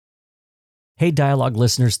Hey, Dialogue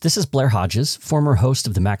listeners, this is Blair Hodges, former host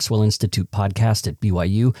of the Maxwell Institute podcast at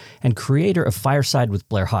BYU and creator of Fireside with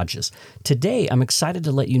Blair Hodges. Today, I'm excited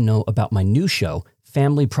to let you know about my new show,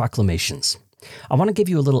 Family Proclamations. I want to give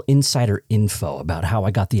you a little insider info about how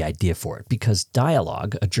I got the idea for it, because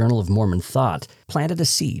Dialogue, a journal of Mormon thought, planted a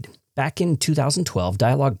seed. Back in 2012,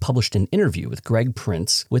 Dialogue published an interview with Greg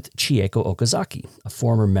Prince with Chieko Okazaki, a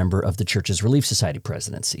former member of the church's Relief Society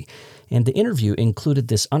presidency. And the interview included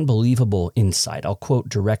this unbelievable insight. I'll quote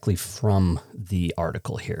directly from the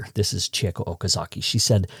article here. This is Chieko Okazaki. She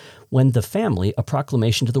said, "When The Family, A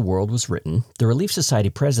Proclamation to the World was written, the Relief Society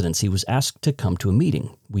presidency was asked to come to a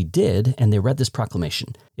meeting. We did, and they read this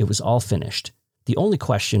proclamation. It was all finished. The only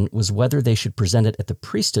question was whether they should present it at the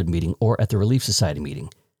priesthood meeting or at the Relief Society meeting.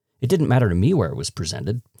 It didn't matter to me where it was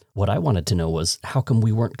presented. What I wanted to know was, how come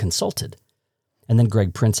we weren't consulted?" And then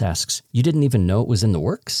Greg Prince asks, "You didn't even know it was in the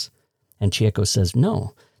works?" And Chieko says,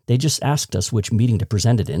 "No, they just asked us which meeting to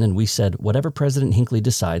present it in, and we said, whatever President Hinckley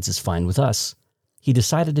decides is fine with us. He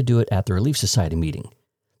decided to do it at the Relief Society meeting.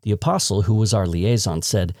 The apostle, who was our liaison,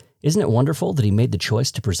 said, 'Isn't it wonderful that he made the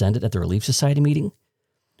choice to present it at the Relief Society meeting?'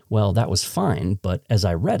 Well, that was fine, but as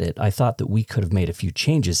I read it, I thought that we could have made a few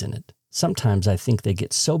changes in it. Sometimes I think they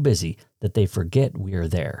get so busy that they forget we are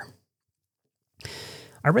there."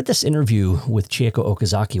 I read this interview with Chieko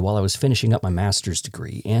Okazaki while I was finishing up my master's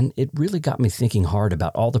degree, and it really got me thinking hard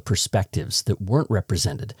about all the perspectives that weren't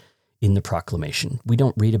represented in the proclamation. We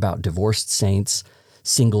don't read about divorced saints,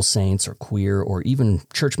 single saints, or queer, or even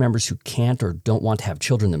church members who can't or don't want to have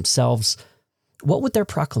children themselves. What would their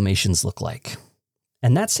proclamations look like?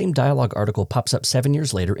 And that same Dialogue article pops up 7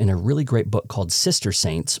 years later in a really great book called Sister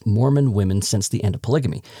Saints, Mormon Women Since the End of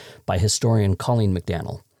Polygamy by historian Colleen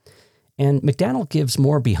McDaniel. And McDaniel gives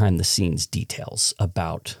more behind-the-scenes details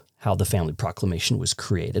about how the Family Proclamation was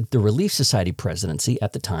created. The Relief Society presidency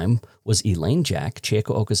at the time was Elaine Jack,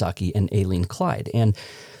 Chieko Okazaki, and Aileen Clyde. And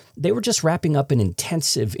they were just wrapping up an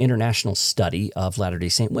intensive international study of Latter-day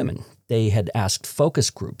Saint women. They had asked focus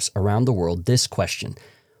groups around the world this question: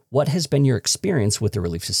 what has been your experience with the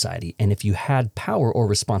Relief Society? And if you had power or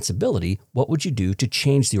responsibility, what would you do to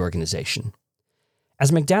change the organization?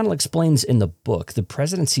 As McDaniel explains in the book, the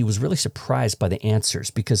presidency was really surprised by the answers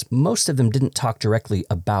because most of them didn't talk directly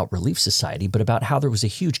about Relief Society, but about how there was a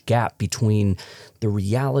huge gap between the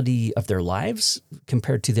reality of their lives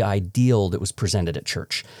compared to the ideal that was presented at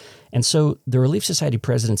church. And so the Relief Society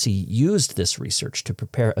presidency used this research to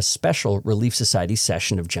prepare a special Relief Society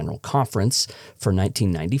session of General Conference for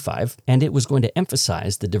 1995, and it was going to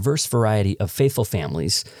emphasize the diverse variety of faithful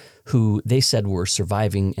families who they said were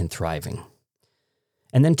surviving and thriving.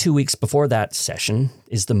 And then 2 weeks before that session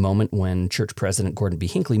is the moment when Church President Gordon B.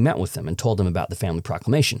 Hinckley met with them and told them about the Family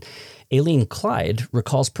Proclamation. Aileen Clyde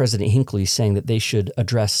recalls President Hinckley saying that they should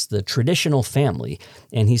address the traditional family,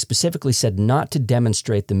 and he specifically said not to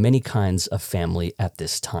demonstrate the many kinds of family at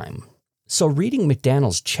this time. So reading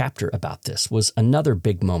McDaniel's chapter about this was another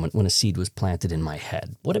big moment when a seed was planted in my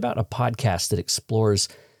head. What about a podcast that explores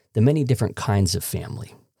the many different kinds of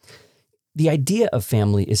family? The idea of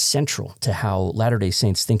family is central to how Latter-day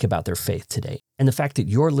Saints think about their faith today. And the fact that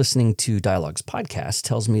you're listening to Dialogue's podcast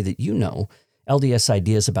tells me that you know LDS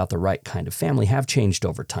ideas about the right kind of family have changed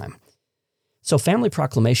over time. So Family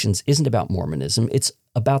Proclamations isn't about Mormonism. It's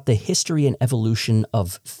about the history and evolution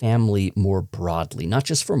of family more broadly, not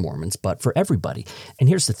just for Mormons, but for everybody. And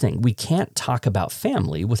here's the thing. We can't talk about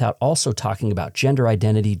family without also talking about gender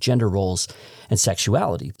identity, gender roles, and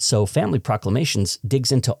sexuality. So Family Proclamations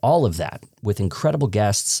digs into all of that with incredible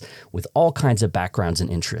guests with all kinds of backgrounds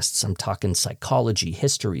and interests. I'm talking psychology,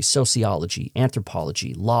 history, sociology,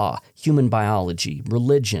 anthropology, law, human biology,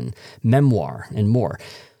 religion, memoir, and more.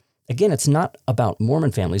 Again, it's not about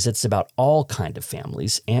Mormon families, it's about all kinds of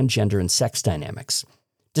families and gender and sex dynamics.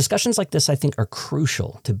 Discussions like this, I think, are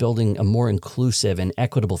crucial to building a more inclusive and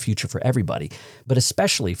equitable future for everybody, but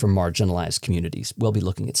especially for marginalized communities. We'll be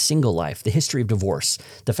looking at single life, the history of divorce,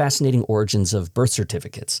 the fascinating origins of birth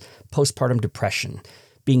certificates, postpartum depression,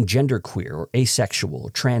 being genderqueer or asexual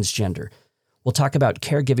or transgender. We'll talk about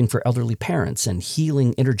caregiving for elderly parents and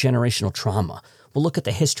healing intergenerational trauma. We'll look at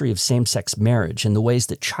the history of same-sex marriage and the ways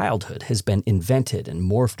that childhood has been invented and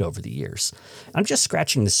morphed over the years. I'm just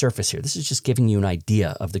scratching the surface here. This is just giving you an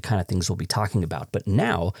idea of the kind of things we'll be talking about. But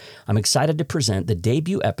now I'm excited to present the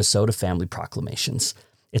debut episode of Family Proclamations.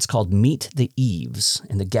 It's called Meet the Eves,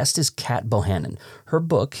 and the guest is Kat Bohannon. Her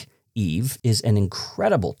book, Eve, is an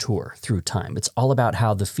incredible tour through time. It's all about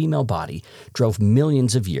how the female body drove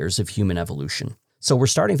millions of years of human evolution. So we're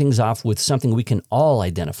starting things off with something we can all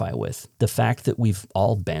identify with, the fact that we've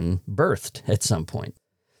all been birthed at some point.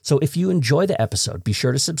 So if you enjoy the episode, be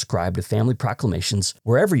sure to subscribe to Family Proclamations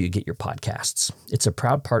wherever you get your podcasts. It's a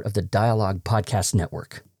proud part of the Dialogue Podcast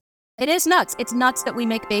Network. It is nuts. It's nuts that we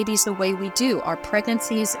make babies the way we do. Our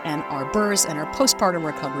pregnancies and our births and our postpartum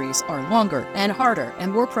recoveries are longer and harder,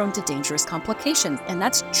 and we're prone to dangerous complications. And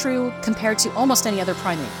that's true compared to almost any other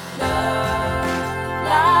primate.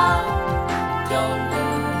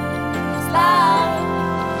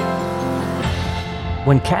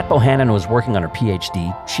 When Kat Bohannon was working on her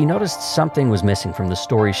PhD, she noticed something was missing from the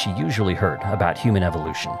stories she usually heard about human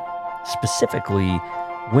evolution. Specifically,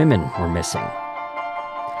 women were missing.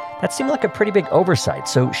 That seemed like a pretty big oversight,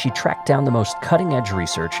 so she tracked down the most cutting-edge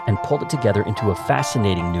research and pulled it together into a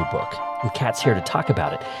fascinating new book. And Kat's here to talk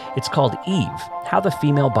about it. It's called Eve, How the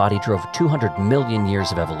Female Body Drove 200 Million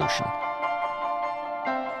Years of Evolution.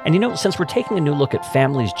 And since we're taking a new look at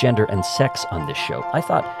families, gender, and sex on this show, I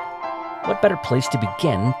thought, what better place to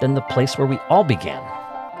begin than the place where we all began,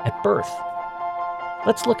 at birth?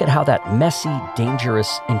 Let's look at how that messy,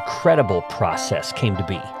 dangerous, incredible process came to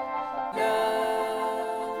be.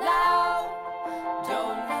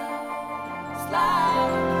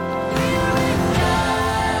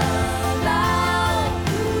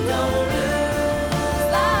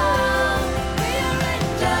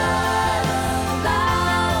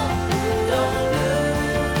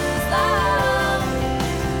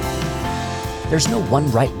 There's no one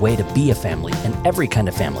right way to be a family, and every kind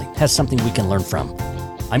of family has something we can learn from.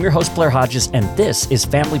 I'm your host, Blair Hodges, and this is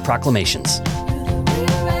Family Proclamations.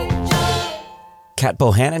 Kat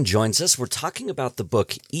Bohannon joins us. We're talking about the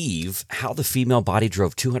book Eve, How the Female Body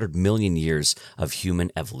Drove 200 Million Years of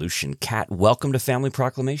Human Evolution. Kat, welcome to Family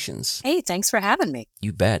Proclamations. Hey, thanks for having me.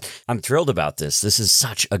 You bet. I'm thrilled about this. This is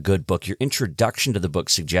such a good book. Your introduction to the book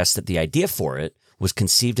suggests that the idea for it was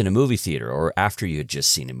conceived in a movie theater or after you had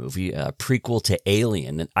just seen a movie, a prequel to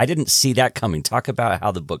Alien. And I didn't see that coming. Talk about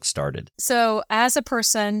how the book started. So as a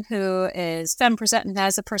person who is femme present and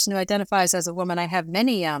as a person who identifies as a woman, I have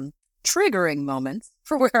many triggering moments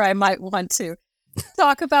for where I might want to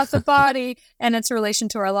talk about the body and its relation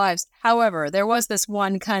to our lives. However, there was this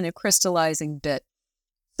one kind of crystallizing bit.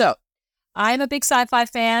 So I'm a big sci-fi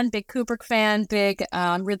fan, big Kubrick fan, big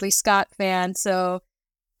Ridley Scott fan. So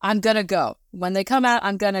I'm going to go. When they come out,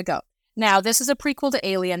 I'm going to go. Now, this is a prequel to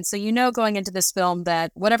Alien, so going into this film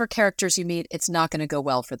that whatever characters you meet, it's not going to go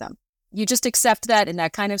well for them. You just accept that in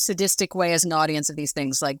that kind of sadistic way as an audience of these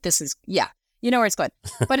things. Like, this is, you know where it's going.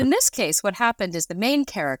 But in this case, what happened is the main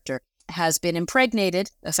character has been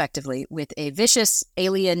impregnated, effectively, with a vicious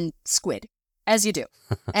alien squid, as you do.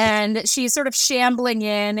 And she's sort of shambling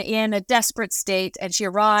in a desperate state, and she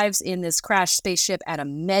arrives in this crashed spaceship at a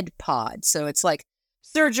med pod. So it's like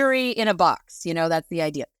surgery in a box, that's the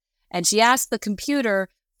idea. And she asked the computer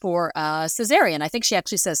for cesarean. I think she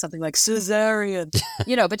actually says something like cesarean,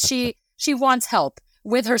 but she wants help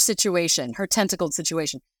with her situation, her tentacled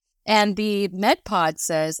situation. And the med pod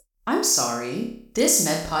says, "I'm sorry, this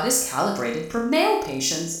med pod is calibrated for male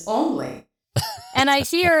patients only." And I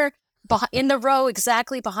hear in the row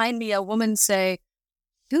exactly behind me a woman say,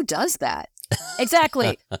 "Who does that?"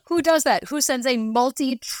 Exactly. Who does that? Who sends a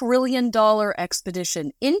multi-trillion-dollar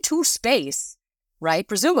expedition into space, right?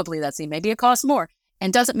 Presumably maybe it costs more,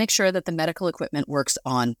 and doesn't make sure that the medical equipment works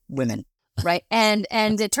on women, right? And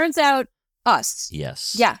it turns out us.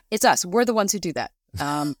 Yes. Yeah, it's us. We're the ones who do that.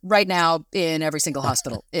 Right now in every single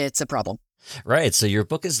hospital. It's a problem. Right. So your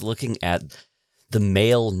book is looking at the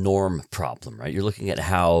male norm problem, right? You're looking at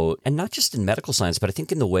how, and not just in medical science, but I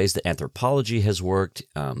think in the ways that anthropology has worked,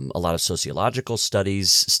 a lot of sociological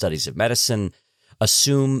studies of medicine,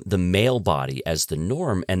 assume the male body as the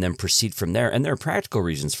norm and then proceed from there. And there are practical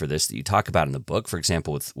reasons for this that you talk about in the book. For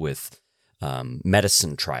example, with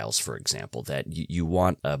medicine trials, for example, that you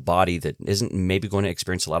want a body that isn't maybe going to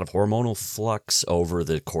experience a lot of hormonal flux over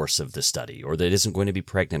the course of the study, or that isn't going to be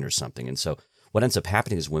pregnant or something. And so what ends up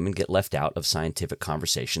happening is women get left out of scientific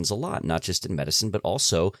conversations a lot, not just in medicine, but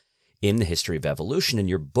also in the history of evolution. And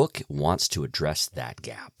your book wants to address that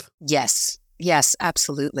gap. Yes,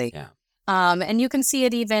 absolutely. Yeah. And you can see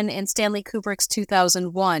it even in Stanley Kubrick's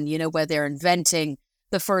 2001, where they're inventing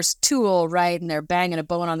the first tool, right? And they're banging a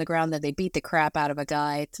bone on the ground, then they beat the crap out of a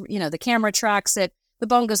guy. The camera tracks it, the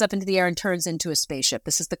bone goes up into the air and turns into a spaceship.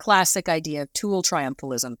 This is the classic idea of tool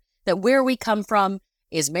triumphalism, that where we come from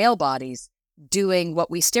is male bodies doing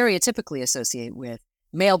what we stereotypically associate with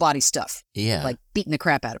male body stuff. Yeah. Like beating the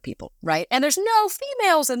crap out of people, right? And there's no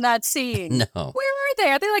females in that scene. No. Where are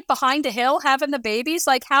they? Are they like behind a hill having the babies?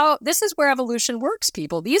 Like this is where evolution works,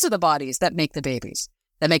 people. These are the bodies that make the babies,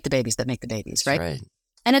 that make the babies, right? Right.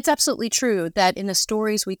 And it's absolutely true that in the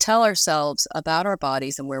stories we tell ourselves about our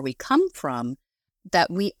bodies and where we come from,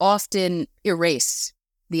 that we often erase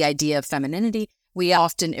the idea of femininity. We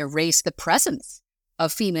often erase the presence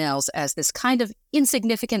of females as this kind of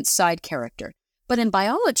insignificant side character. But in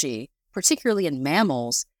biology, particularly in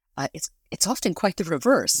mammals, it's often quite the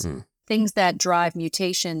reverse. Things that drive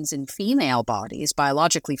mutations in female bodies,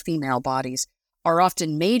 biologically female bodies, are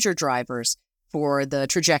often major drivers for the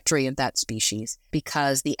trajectory of that species,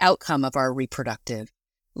 because the outcome of our reproductive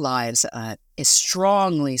lives is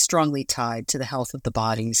strongly, strongly tied to the health of the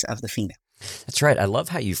bodies of the female. That's right. I love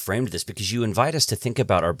how you framed this, because you invite us to think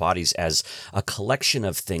about our bodies as a collection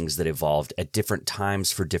of things that evolved at different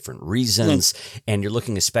times for different reasons. And you're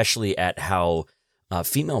looking especially at how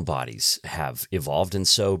female bodies have evolved. And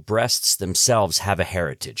so breasts themselves have a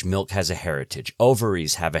heritage. Milk has a heritage.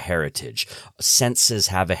 Ovaries have a heritage. Senses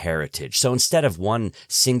have a heritage. So instead of one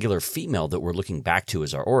singular female that we're looking back to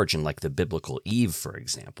as our origin, like the biblical Eve, for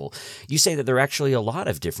example, you say that there are actually a lot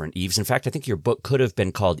of different Eves. In fact, I think your book could have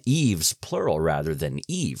been called Eves, plural, rather than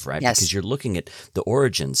Eve, right? Yes. Because you're looking at the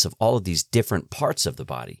origins of all of these different parts of the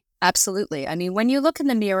body. Absolutely. I mean, when you look in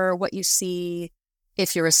the mirror, what you see,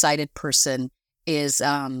 if you're a sighted person, is,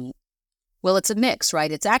 well, it's a mix,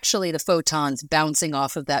 right? It's actually the photons bouncing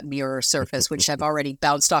off of that mirror surface, which have already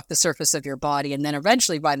bounced off the surface of your body and then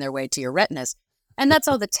eventually find their way to your retinas. And that's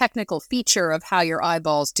all the technical feature of how your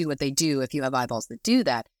eyeballs do what they do, if you have eyeballs that do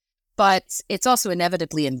that. But it's also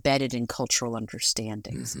inevitably embedded in cultural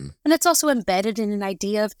understandings. And it's also embedded in an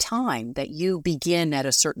idea of time, that you begin at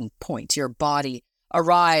a certain point. Your body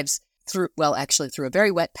arrives through a very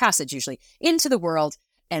wet passage, usually, into the world,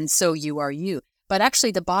 and so you are you. But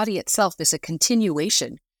actually, the body itself is a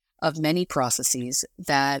continuation of many processes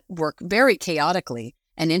that work very chaotically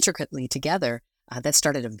and intricately together that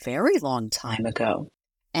started a very long time ago.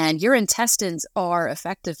 And your intestines are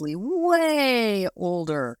effectively way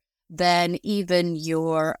older than even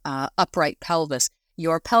your upright pelvis.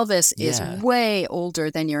 Your pelvis is way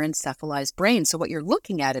older than your encephalized brain. So what you're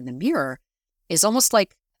looking at in the mirror is almost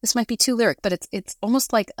like, this might be too lyric, but it's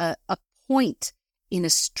almost like a point in a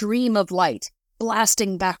stream of light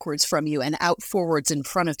blasting backwards from you and out forwards in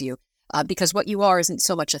front of you, because what you are isn't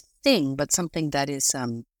so much a thing, but something that is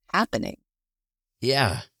happening.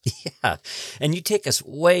 Yeah. And you take us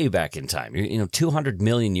way back in time. 200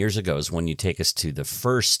 million years ago is when you take us to the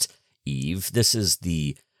first Eve. This is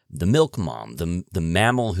the milk mom, the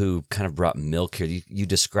mammal who kind of brought milk here. You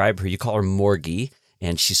describe her, you call her Morgie,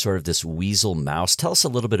 and she's sort of this weasel mouse. Tell us a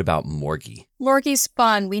little bit about Morgie. Morgie's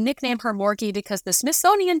fun. We nickname her Morgie because the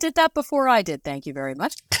Smithsonian did that before I did. Thank you very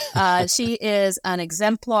much. She is an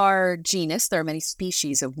exemplar genus. There are many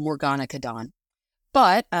species of Morganocodon,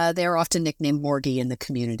 but they're often nicknamed Morgie in the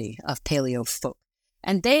community of paleo folk.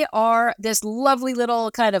 And they are this lovely little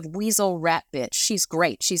kind of weasel rat bitch. She's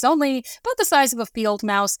great. She's only about the size of a field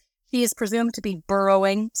mouse. She is presumed to be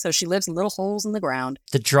burrowing, so she lives in little holes in the ground.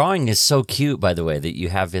 The drawing is so cute, by the way, that you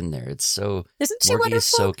have in there. It's so... Isn't she Morgie wonderful? Is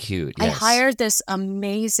so cute, yes. I hired this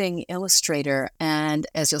amazing illustrator, and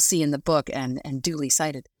as you'll see in the book, and duly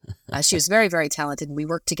cited, she was very, very talented, and we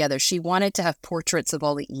worked together. She wanted to have portraits of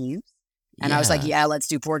all the Eves, and I was like, yeah, let's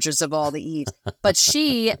do portraits of all the Eves. But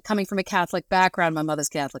she, coming from a Catholic background, my mother's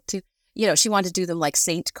Catholic too, she wanted to do them like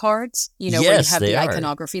saint cards, where you have the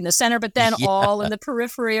iconography in the center, but then all in the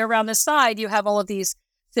periphery around the side, you have all of these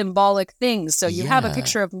symbolic things. So you have a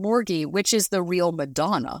picture of Morgie, which is the real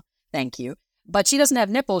Madonna. Thank you. But she doesn't have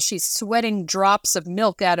nipples. She's sweating drops of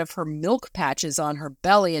milk out of her milk patches on her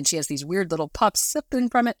belly, and she has these weird little pups sipping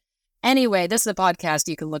from it. Anyway, this is a podcast.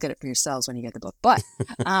 You can look at it for yourselves when you get the book. But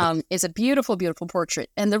it's a beautiful, beautiful portrait.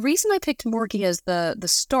 And the reason I picked Morgie as the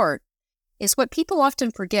start is what people often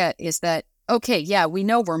forget is that, okay, yeah, we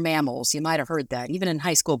know we're mammals. You might have heard that. Even in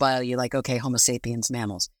high school bio, you're like, okay, Homo sapiens,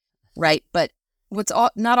 mammals, right? But what's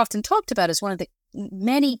not often talked about is one of the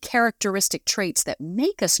many characteristic traits that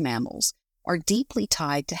make us mammals are deeply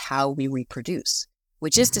tied to how we reproduce,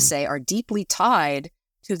 which is to say are deeply tied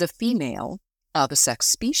to the female of a sex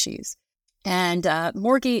species. And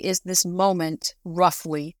Morgie is this moment,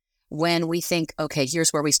 roughly, when we think, okay, here's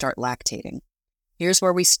where we start lactating. Here's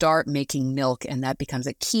where we start making milk, and that becomes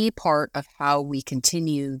a key part of how we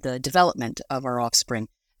continue the development of our offspring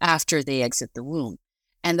after they exit the womb.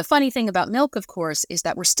 And the funny thing about milk, of course, is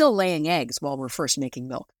that we're still laying eggs while we're first making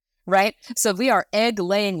milk, right? So we are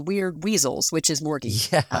egg-laying weird weasels, which is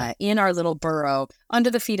Morgie, in our little burrow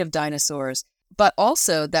under the feet of dinosaurs, but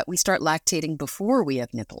also that we start lactating before we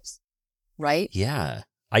have nipples, right? Yeah.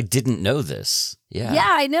 I didn't know this. Yeah,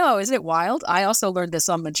 I know. Isn't it wild? I also learned this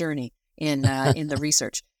on my journey in the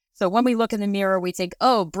research. So when we look in the mirror, we think,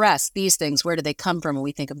 oh, breasts, these things, where do they come from? And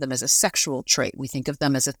we think of them as a sexual trait. We think of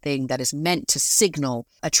them as a thing that is meant to signal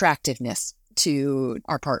attractiveness to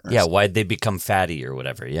our partners. Yeah, why'd they become fatty or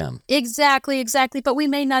whatever, yeah. Exactly. But we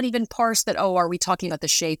may not even parse that, are we talking about the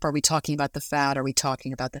shape? Are we talking about the fat? Are we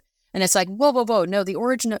talking about the... And it's like, whoa. No, the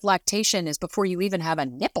origin of lactation is before you even have a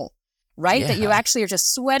nipple, right? Yeah. That you actually are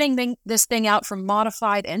just sweating this thing out from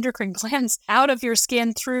modified endocrine glands out of your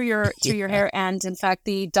skin through your hair. And in fact,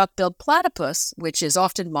 the duck-billed platypus, which is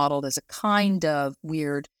often modeled as a kind of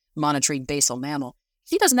weird monitoring basal mammal,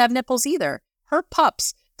 she doesn't have nipples either. Her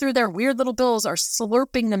pups, through their weird little bills, are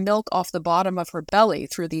slurping the milk off the bottom of her belly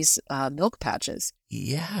through these milk patches.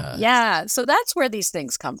 Yeah. Yeah. So that's where these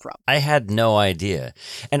things come from. I had no idea.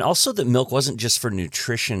 And also that milk wasn't just for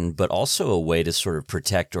nutrition, but also a way to sort of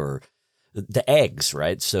protect the eggs,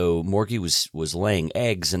 right? So Morgie was laying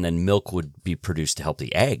eggs, and then milk would be produced to help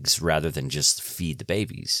the eggs rather than just feed the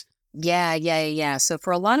babies. Yeah. So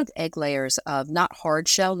for a lot of egg layers of not hard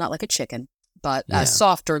shell, not like a chicken, but a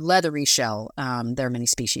soft or leathery shell, there are many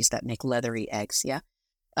species that make leathery eggs, yeah?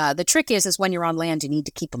 The trick is when you're on land, you need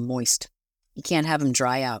to keep them moist. You can't have them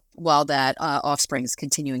dry out while that offspring is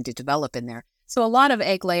continuing to develop in there. So a lot of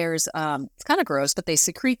egg layers, it's kind of gross, but they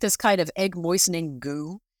secrete this kind of egg moistening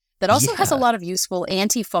goo that also has a lot of useful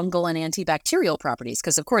antifungal and antibacterial properties,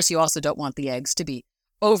 because of course you also don't want the eggs to be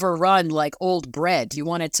overrun like old bread. You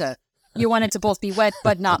want it to both be wet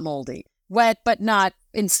but not moldy, wet but not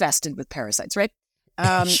infested with parasites, right?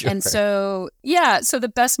 Sure. And so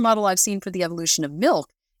the best model I've seen for the evolution of milk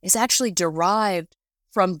is actually derived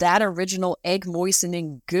from that original egg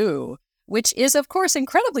moistening goo, which is of course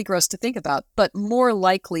incredibly gross to think about, but more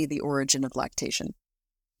likely the origin of lactation.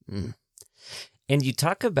 Mm. And you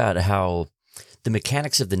talk about how the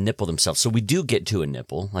mechanics of the nipple themselves. So we do get to a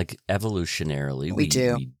nipple, like evolutionarily. We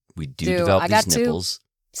do develop these nipples.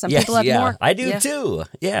 Some people have more. I do too.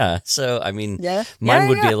 Yeah. So, I mean, mine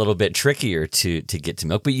would be a little bit trickier to get to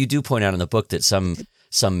milk. But you do point out in the book that some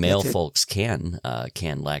male folks can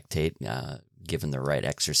lactate, given the right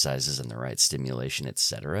exercises and the right stimulation,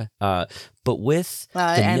 etc. But with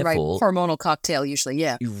the nipple... hormonal cocktail usually,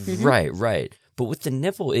 yeah. Right. But with the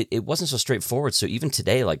nipple, it wasn't so straightforward. So even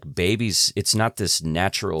today, like babies, it's not this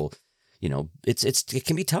natural, it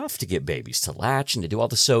can be tough to get babies to latch and to do all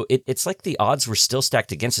this. So it's like the odds were still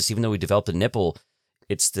stacked against us. Even though we developed a nipple,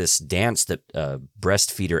 it's this dance that a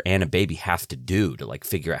breastfeeder and a baby have to do to like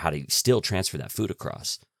figure out how to still transfer that food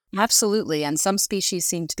across. Absolutely. And some species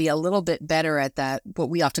seem to be a little bit better at that, what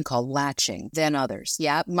we often call latching, than others.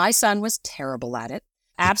 Yeah, my son was terrible at it.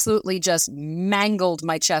 Absolutely just mangled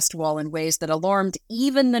my chest wall in ways that alarmed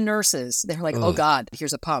even the nurses. They're like, oh God,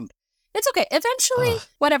 here's a pump. It's okay. Eventually,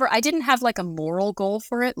 whatever. I didn't have like a moral goal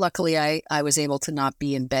for it. Luckily, I was able to not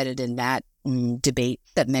be embedded in that debate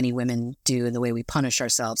that many women do in the way we punish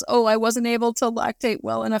ourselves. Oh, I wasn't able to lactate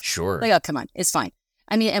well enough. Sure. Like, oh, come on. It's fine.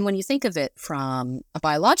 I mean, and when you think of it from a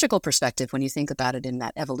biological perspective, when you think about it in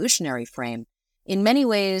that evolutionary frame, in many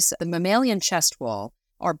ways, the mammalian chest wall,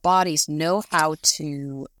 our bodies know how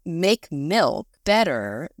to make milk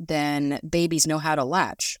better than babies know how to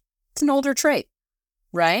latch. It's an older trait,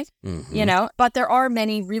 right? Mm-hmm. But there are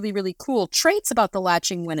many really, really cool traits about the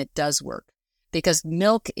latching when it does work, because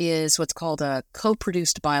milk is what's called a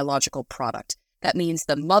co-produced biological product. That means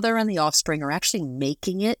the mother and the offspring are actually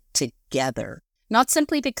making it together. Not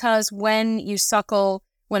simply because when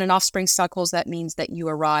an offspring suckles, that means that you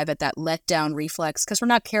arrive at that letdown reflex, because we're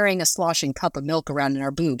not carrying a sloshing cup of milk around in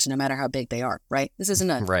our boobs, no matter how big they are, right? This isn't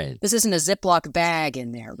a Ziploc bag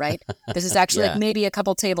in there, right? This is actually like maybe a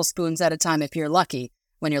couple tablespoons at a time if you're lucky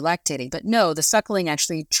when you're lactating. But no, the suckling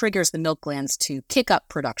actually triggers the milk glands to kick up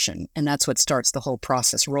production, and that's what starts the whole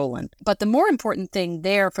process rolling. But the more important thing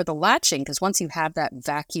there for the latching, because once you have that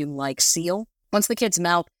vacuum-like seal, once the kid's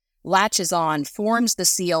mouth latches on, forms the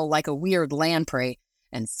seal like a weird lamprey,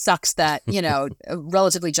 and sucks that, a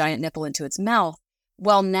relatively giant nipple into its mouth.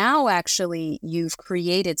 Well, now actually you've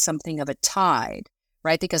created something of a tide,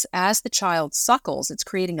 right? Because as the child suckles, it's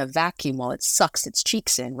creating a vacuum while it sucks its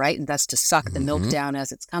cheeks in, right? And that's to suck the milk down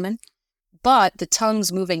as it's coming. But the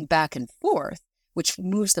tongue's moving back and forth, which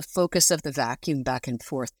moves the focus of the vacuum back and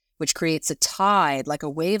forth, which creates a tide, like a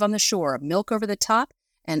wave on the shore of milk over the top.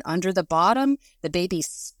 And under the bottom, the baby's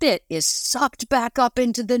spit is sucked back up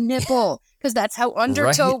into the nipple, because that's how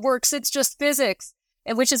undertow works. It's just physics,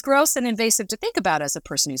 which is gross and invasive to think about as a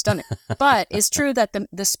person who's done it. But it's true that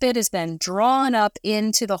the spit is then drawn up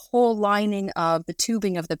into the whole lining of the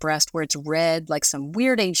tubing of the breast, where it's read like some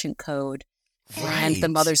weird ancient code. And the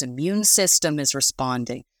mother's immune system is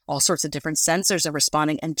responding. All sorts of different sensors are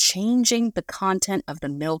responding and changing the content of the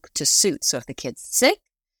milk to suit. So if the kid's sick,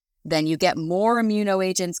 then you get more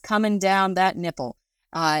immunoagents coming down that nipple.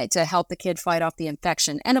 to help the kid fight off the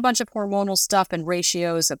infection, and a bunch of hormonal stuff and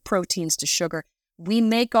ratios of proteins to sugar. We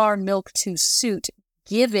make our milk to suit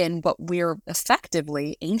given what we're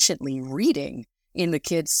effectively, anciently reading in the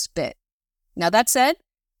kid's spit. Now, that said,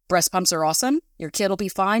 breast pumps are awesome. Your kid will be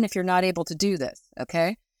fine if you're not able to do this,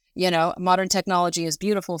 okay? Modern technology is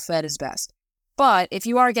beautiful, fed is best. But if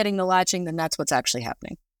you are getting the latching, then that's what's actually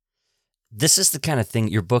happening. This is the kind of thing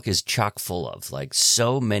your book is chock full of. Like,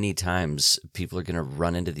 so many times people are going to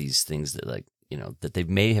run into these things that that they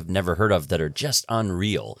may have never heard of that are just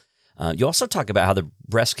unreal. You also talk about how the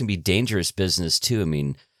breast can be dangerous business too. I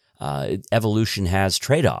mean, evolution has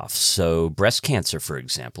trade-offs. So breast cancer, for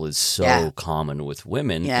example, is so common with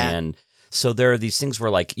women. Yeah. And so there are these things where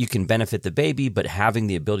like you can benefit the baby, but having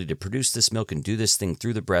the ability to produce this milk and do this thing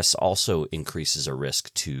through the breast also increases a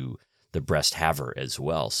risk to the breast haver as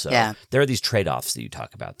well. So there are these trade-offs that you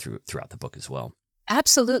talk about throughout the book as well.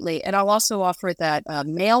 Absolutely. And I'll also offer that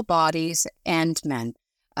male bodies and men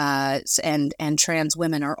and trans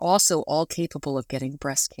women are also all capable of getting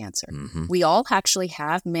breast cancer. Mm-hmm. We all actually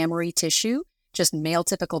have mammary tissue, just male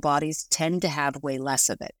typical bodies tend to have way less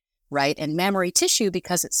of it, right? And mammary tissue,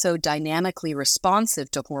 because it's so dynamically responsive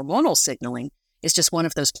to hormonal signaling, is just one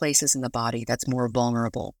of those places in the body that's more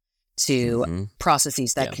vulnerable to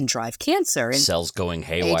processes that can drive cancer. And cells going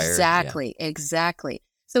haywire. Exactly.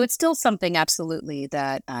 So it's still something absolutely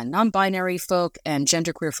that non-binary folk and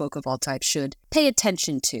genderqueer folk of all types should pay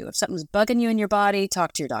attention to. If something's bugging you in your body,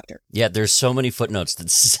 talk to your doctor. Yeah, there's so many footnotes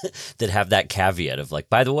that have that caveat of like,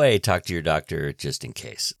 by the way, talk to your doctor just in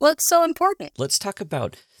case. Well, it's so important. Let's talk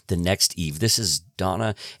about the next Eve. This is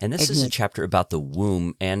Donna, and this is a chapter about the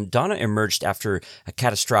womb. And Donna emerged after a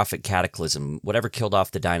catastrophic cataclysm, whatever killed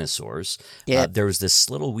off the dinosaurs. Yeah. There was this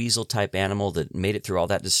little weasel-type animal that made it through all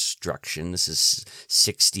that destruction. This is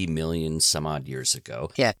 60 million some odd years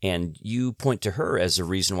ago. Yeah. And you point to her as a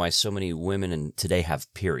reason why so many women today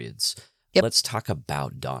have periods. Yep. Let's talk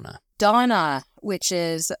about Donna. Donna, which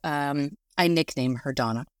is, I nickname her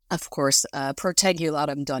Donna, of course,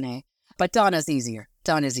 protegulatum Donnae. But Donna's easier.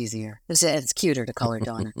 It's cuter to call her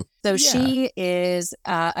Donna. So she is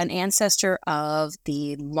an ancestor of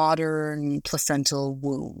the modern placental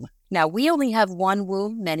womb. Now, we only have one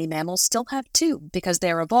womb. Many mammals still have two because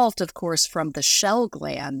they're evolved, of course, from the shell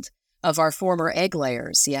gland of our former egg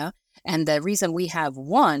layers, yeah? And the reason we have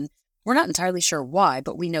one, we're not entirely sure why,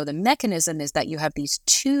 but we know the mechanism is that you have these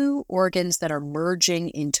two organs that are merging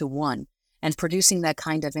into one and producing that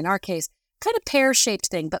kind of, in our case, kind of pear-shaped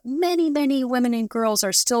thing, but many, many women and girls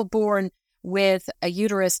are still born with a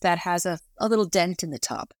uterus that has a little dent in the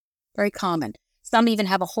top. Very common. Some even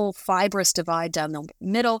have a whole fibrous divide down the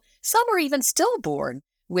middle. Some are even stillborn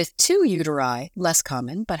with two uteri, less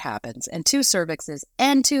common, but happens, and two cervixes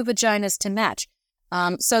and two vaginas to match.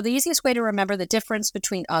 So the easiest way to remember the difference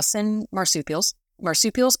between us and marsupials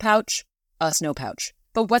pouch, us no pouch.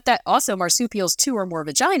 But what that also, marsupials two or more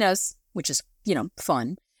vaginas, which is,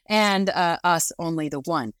 fun, and us only the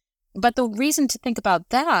one. But the reason to think about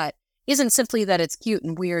that isn't simply that it's cute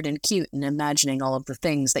and weird and cute and imagining all of the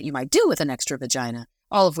things that you might do with an extra vagina,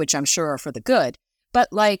 all of which I'm sure are for the good, but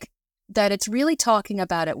like that it's really talking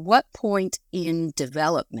about at what point in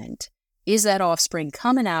development is that offspring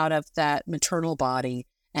coming out of that maternal body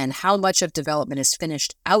and how much of development is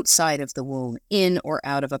finished outside of the womb, in or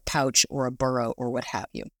out of a pouch or a burrow or what have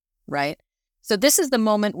you, right? So this is the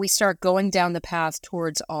moment we start going down the path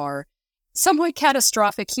towards our somewhat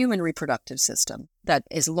catastrophic human reproductive system that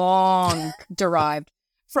is long derived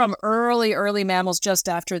from early mammals just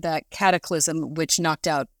after that cataclysm, which knocked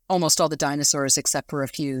out almost all the dinosaurs except for a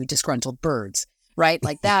few disgruntled birds, right?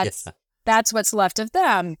 Like that's what's left of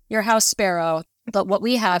them, your house sparrow. But what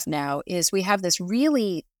we have now is we have this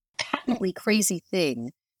really patently crazy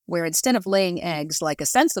thing where instead of laying eggs like a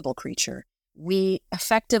sensible creature, we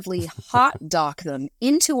effectively hot dock them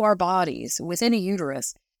into our bodies within a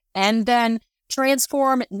uterus and then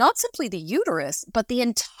transform not simply the uterus, but the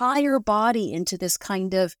entire body into this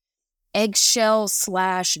kind of eggshell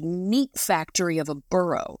 / meat factory of a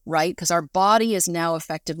burrow, right? Because our body is now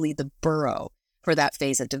effectively the burrow for that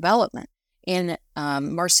phase of development. In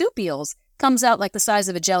marsupials, comes out like the size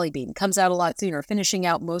of a jelly bean, comes out a lot sooner, finishing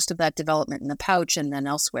out most of that development in the pouch and then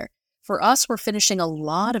elsewhere. For us, we're finishing a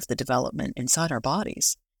lot of the development inside our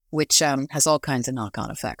bodies, which has all kinds of knock-on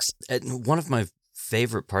effects. And one of my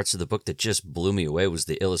favorite parts of the book that just blew me away was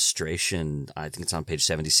the illustration, I think it's on page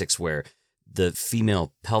 76, where the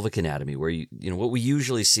female pelvic anatomy, where what we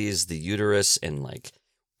usually see is the uterus and like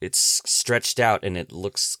it's stretched out and it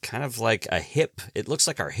looks kind of like a hip. It looks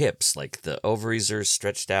like our hips, like the ovaries are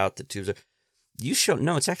stretched out, the tubes are. you show,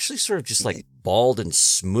 no, it's actually sort of just like balled and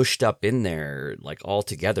smushed up in there, like all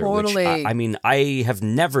together. Totally. Which, I mean, I have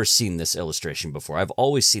never seen this illustration before. I've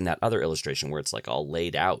always seen that other illustration where it's like all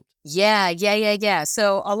laid out. Yeah.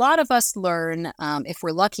 So a lot of us learn, if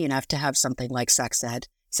we're lucky enough to have something like sex ed.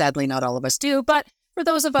 Sadly, not all of us do. But for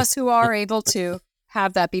those of us who are able to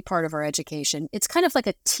have that be part of our education, it's kind of like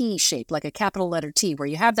a T shape, like a capital letter T, where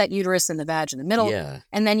you have that uterus and the vag in the middle. Yeah.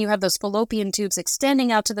 And then you have those fallopian tubes extending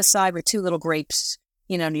out to the side with two little grapes,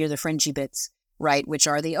 near the fringy bits, right, which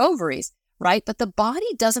are the ovaries, right? But the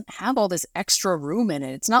body doesn't have all this extra room in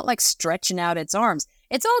it. It's not like stretching out its arms.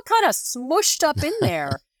 It's all kind of smushed up in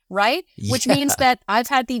there, right? Which means that I've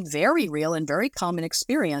had the very real and very common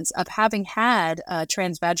experience of having had a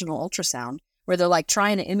transvaginal ultrasound where they're like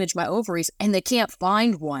trying to image my ovaries and they can't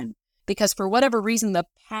find one because for whatever reason, the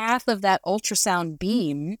path of that ultrasound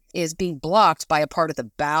beam is being blocked by a part of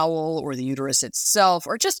the bowel or the uterus itself,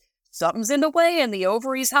 or just something's in the way and the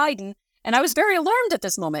ovary's hiding. And I was very alarmed at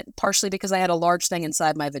this moment, partially because I had a large thing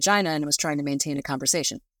inside my vagina and was trying to maintain a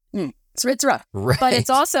conversation. It's rough. Right. But it's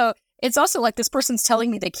also like this person's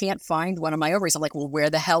telling me they can't find one of my ovaries. I'm like, well,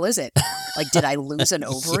 where the hell is it? Like, did I lose an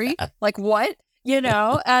ovary? Yeah. Like what?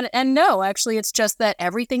 And no, actually, it's just that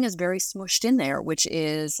everything is very smushed in there, which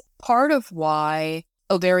is part of why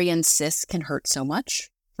ovarian cysts can hurt so much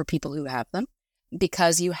for people who have them,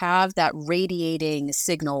 because you have that radiating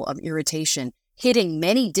signal of irritation hitting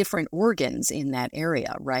many different organs in that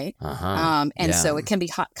area, right? So it can be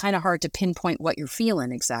kind of hard to pinpoint what you're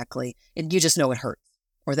feeling exactly. And you just know it hurts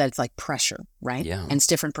or that it's like pressure, right? Yeah. And it's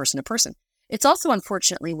different person to person. It's also,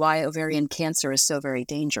 unfortunately, why ovarian cancer is so very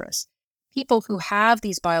dangerous. People who have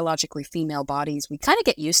these biologically female bodies, we kind of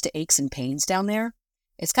get used to aches and pains down there.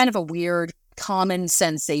 It's kind of a weird, common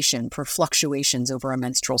sensation for fluctuations over a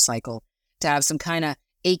menstrual cycle to have some kind of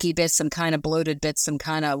achy bits, some kind of bloated bits, some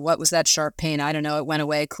kind of, what was that sharp pain? I don't know. It went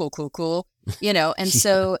away. Cool. And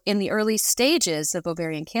so in the early stages of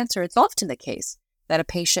ovarian cancer, it's often the case that a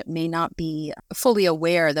patient may not be fully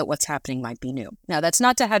aware that what's happening might be new. Now, that's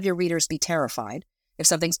not to have your readers be terrified if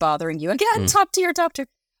something's bothering you. Again, talk to your doctor.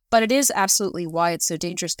 But it is absolutely why it's so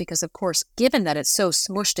dangerous because, of course, given that it's so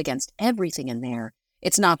smushed against everything in there,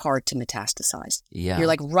 it's not hard to metastasize. Yeah. You're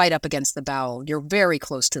like right up against the bowel. You're very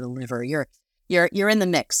close to the liver. You're in the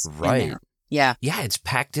mix. Right. In there. Yeah. Yeah, it's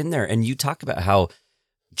packed in there. And you talk about how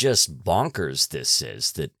just bonkers this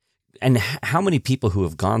is, that, and how many people who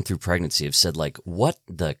have gone through pregnancy have said, like, what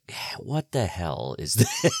the hell is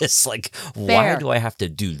this? Like, why do I have to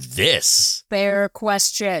do this? Fair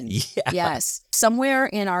question. Yeah. Yes. Somewhere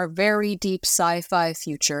in our very deep sci-fi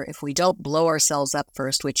future, if we don't blow ourselves up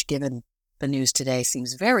first, which given the news today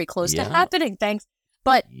seems very close to happening, thanks.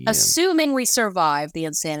 But assuming we survive the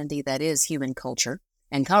insanity that is human culture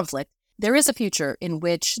and conflict, there is a future in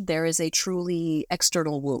which there is a truly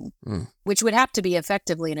external womb, which would have to be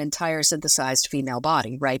effectively an entire synthesized female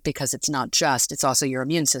body, right? Because it's also your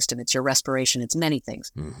immune system, it's your respiration, it's many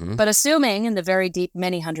things. Mm-hmm. But assuming in the very deep,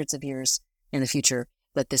 many hundreds of years in the future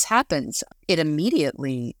that this happens, it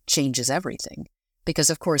immediately changes everything.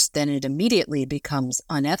 Because, of course, then it immediately becomes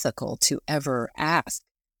unethical to ever ask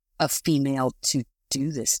a female to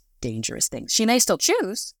do this dangerous thing. She may still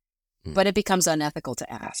choose, but it becomes unethical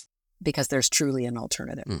to ask because there's truly an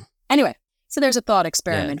alternative. Anyway, so there's a thought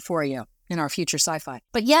experiment for you in our future sci-fi.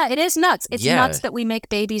 But yeah, it is nuts. It's nuts that we make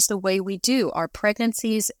babies the way we do. Our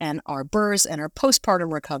pregnancies and our births and our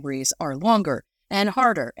postpartum recoveries are longer and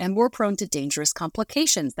harder and more prone to dangerous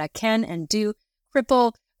complications that can and do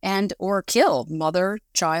cripple and or kill mother,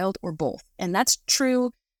 child, or both. And that's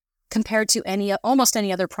true compared to almost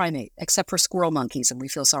any other primate, except for squirrel monkeys, and we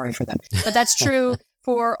feel sorry for them. But that's true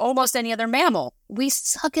for almost any other mammal. We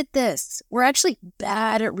suck at this. We're actually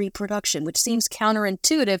bad at reproduction, which seems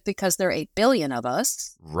counterintuitive because there are 8 billion of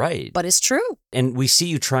us. Right. But it's true. And we see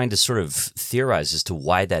you trying to sort of theorize as to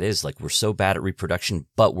why that is. Like, we're so bad at reproduction,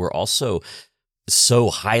 but we're also so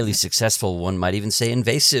highly successful, one might even say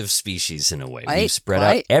invasive species in a way. We've spread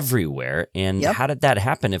out everywhere. And how did that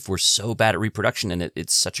happen if we're so bad at reproduction and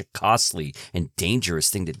it's such a costly and dangerous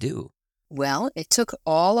thing to do? Well, it took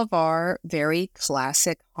all of our very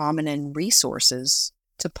classic hominin resources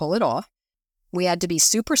to pull it off. We had to be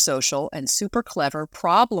super social and super clever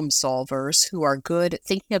problem solvers who are good at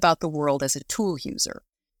thinking about the world as a tool user,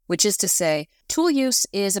 which is to say, tool use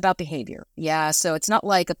is about behavior. Yeah, so it's not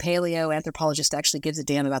like a paleoanthropologist actually gives a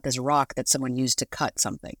damn about this rock that someone used to cut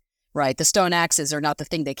something, right? The stone axes are not the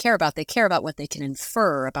thing they care about. They care about what they can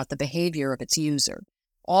infer about the behavior of its user.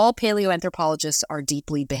 All paleoanthropologists are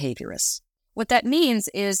deeply behaviorists. What that means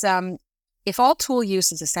is if all tool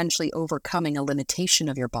use is essentially overcoming a limitation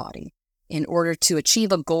of your body, in order to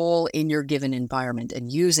achieve a goal in your given environment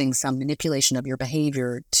and using some manipulation of your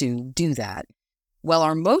behavior to do that. Well,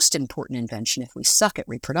 our most important invention, if we suck at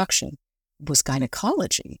reproduction, was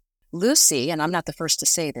gynecology. Lucy, and I'm not the first to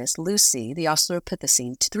say this, Lucy, the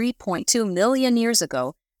Australopithecine, 3.2 million years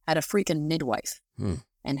ago, had a freaking midwife.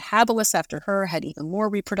 And habilis after her had even more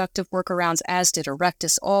reproductive workarounds, as did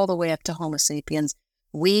Erectus, all the way up to Homo sapiens.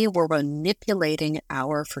 We were manipulating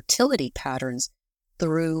our fertility patterns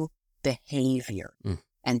through behavior.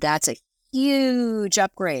 And that's a huge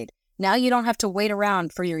upgrade. Now you don't have to wait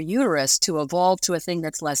around for your uterus to evolve to a thing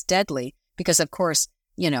that's less deadly, because of course,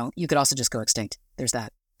 you could also just go extinct. There's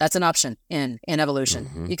that. That's an option in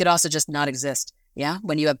evolution. You could also just not exist,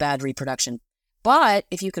 when you have bad reproduction. But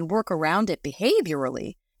if you can work around it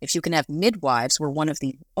behaviorally, if you can have midwives, we're one of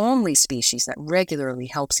the only species that regularly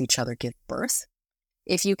helps each other give birth.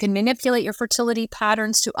 If you can manipulate your fertility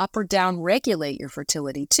patterns to up or down regulate your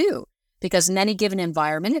fertility too, because in any given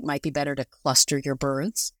environment, it might be better to cluster your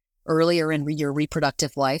births earlier in your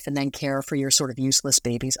reproductive life and then care for your sort of useless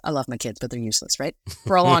babies. I love my kids, but they're useless, right?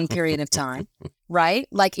 For a long period of time, right?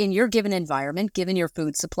 Like in your given environment, given your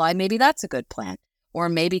food supply, maybe that's a good plan. Or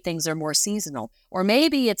maybe things are more seasonal. Or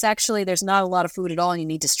maybe it's actually there's not a lot of food at all and you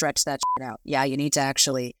need to stretch that shit out. Yeah, you need to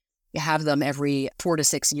actually have them every 4 to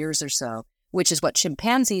 6 years or so, which is what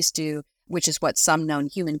chimpanzees do, which is what some known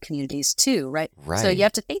human communities do, right? So you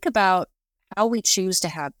have to think about how we choose to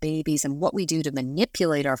have babies and what we do to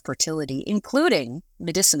manipulate our fertility, including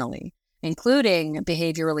medicinally, including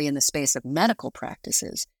behaviorally in the space of medical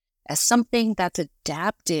practices, as something that's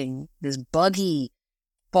adapting this buggy,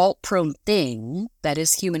 fault-prone thing that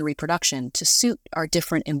is human reproduction to suit our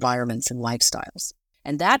different environments and lifestyles.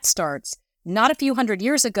 And that starts not a few hundred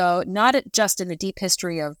years ago, not just in the deep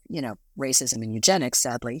history of, racism and eugenics,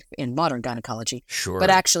 sadly, in modern gynecology, but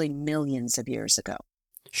actually millions of years ago.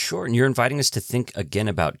 Sure. And you're inviting us to think again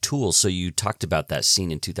about tools. So you talked about that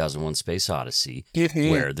scene in 2001 Space Odyssey,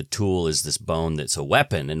 where the tool is this bone that's a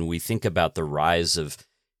weapon. And we think about the rise of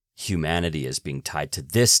humanity as being tied to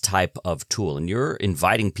this type of tool. And you're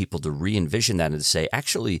inviting people to re-envision that and to say,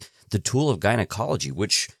 actually, the tool of gynecology,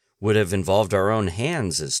 which would have involved our own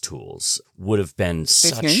hands as tools, would have been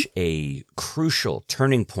such a crucial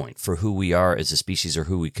turning point for who we are as a species or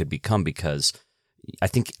who we could become, because I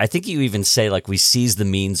think you even say like we seize the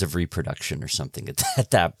means of reproduction or something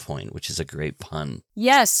at that point, which is a great pun.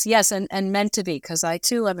 Yes, and meant to be, because I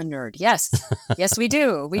too am a nerd. Yes, we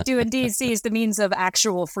do. We do indeed seize the means of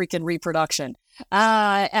actual freaking reproduction,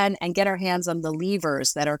 and get our hands on the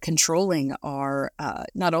levers that are controlling our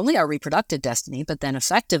not only our reproductive destiny, but then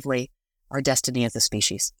effectively our destiny as a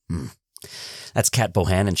species. That's Kat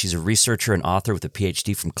Bohannon. She's a researcher and author with a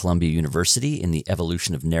PhD from Columbia University in the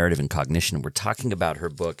evolution of narrative and cognition. We're talking about her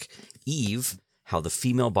book, Eve, How the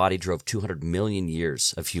Female Body Drove 200 Million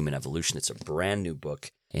Years of Human Evolution. It's a brand new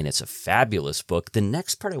book, and it's a fabulous book. The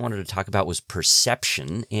next part I wanted to talk about was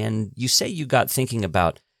perception, and you say you got thinking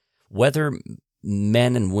about whether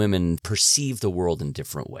men and women perceive the world in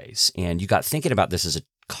different ways, and you got thinking about this as a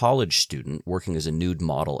college student working as a nude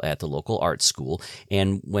model at the local art school.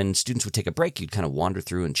 And when students would take a break, you'd kind of wander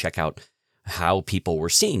through and check out how people were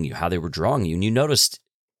seeing you, how they were drawing you. And you noticed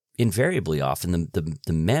invariably often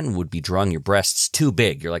the men would be drawing your breasts too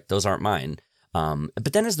big. You're like, those aren't mine.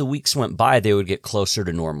 But then as the weeks went by, they would get closer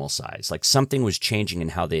to normal size. Like something was changing in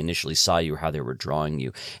how they initially saw you or how they were drawing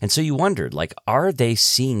you. And so you wondered, like, are they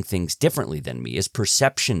seeing things differently than me? Is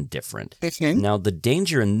perception different? Now, the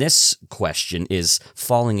danger in this question is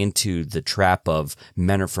falling into the trap of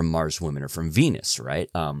men are from Mars, women are from Venus, right?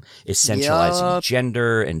 Essentializing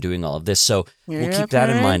gender and doing all of this. So we'll keep that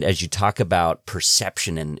in mind as you talk about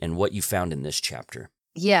perception and what you found in this chapter.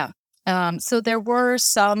 Yeah. So there were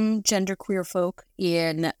some genderqueer folk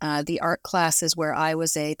in the art classes where I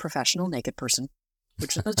was a professional naked person,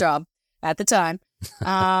 which was a job at the time.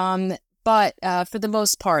 But for the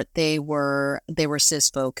most part, they were cis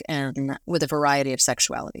folk and with a variety of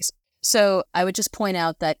sexualities. So I would just point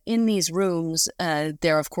out that in these rooms,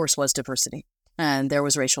 there of course was diversity, and there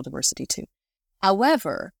was racial diversity too.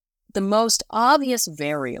 However, the most obvious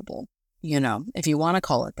variable, if you want to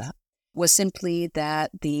call it that, was simply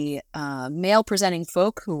that the male-presenting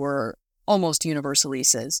folk, who were almost universally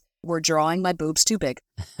cis, were drawing my boobs too big.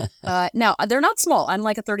 Now, they're not small. I'm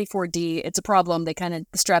like a 34D. It's a problem. The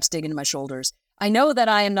straps dig into my shoulders. I know that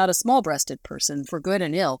I am not a small-breasted person, for good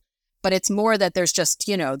and ill, but it's more that there's just,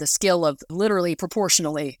 the skill of literally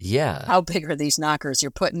proportionally how big are these knockers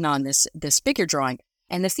you're putting on this figure drawing.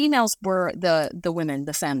 And the females were, the women,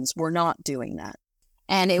 the femmes, were not doing that.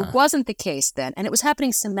 And it wasn't the case then. And it was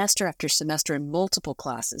happening semester after semester in multiple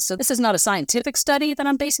classes. So this is not a scientific study that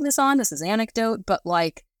I'm basing this on. This is anecdote, but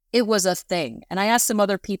like it was a thing. And I asked some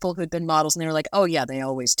other people who'd been models and they were like, oh yeah, they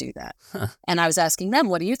always do that. And I was asking them,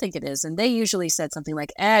 what do you think it is? And they usually said something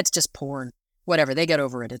like, it's just porn. Whatever, they get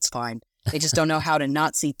over it. It's fine. They just don't know how to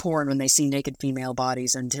not see porn when they see naked female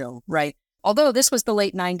bodies until, right? Although this was the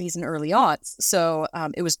late 90s and early aughts. So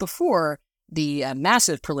it was before the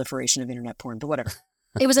massive proliferation of internet porn, but whatever.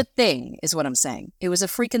 It was a thing, is what I'm saying. It was a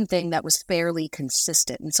freaking thing that was fairly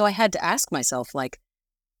consistent. And so I had to ask myself, like,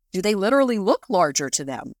 do they literally look larger to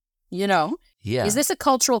them? You know? Yeah. Is this a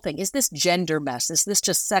cultural thing? Is this gender mess? Is this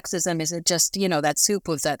just sexism? Is it just, that soup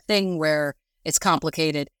was that thing where it's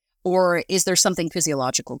complicated? Or is there something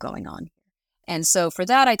physiological going on? And so for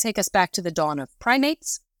that, I take us back to the dawn of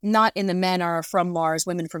primates, not in the men are from Mars,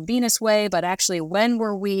 women from Venus way, but actually when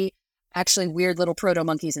were we actually weird little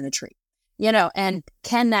proto-monkeys in a tree? And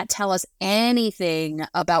can that tell us anything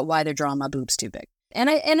about why they're drawing my boobs too big? And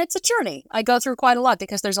it's a journey. I go through quite a lot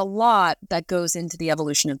because there's a lot that goes into the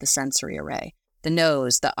evolution of the sensory array. The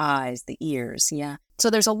nose, the eyes, the ears, yeah. So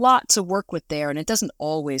there's a lot to work with there, and it doesn't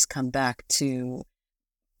always come back to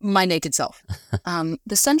my naked self.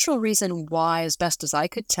 The central reason why, as best as I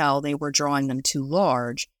could tell, they were drawing them too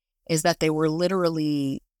large is that they were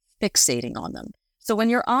literally fixating on them. So when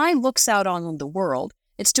your eye looks out on the world,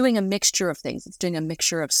 it's doing a mixture of things. It's doing a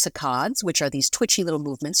mixture of saccades, which are these twitchy little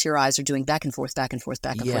movements your eyes are doing back and forth, back and forth,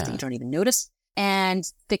 back and forth that you don't even notice. And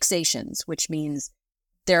fixations, which means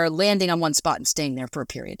they're landing on one spot and staying there for a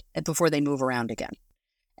period before they move around again.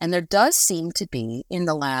 And there does seem to be, in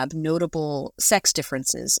the lab, notable sex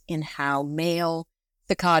differences in how male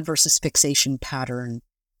saccade versus fixation pattern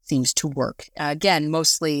seems to work. Again,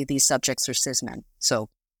 mostly these subjects are cis men. So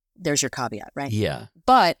there's your caveat, right? Yeah.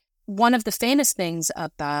 But one of the famous things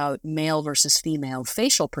about male versus female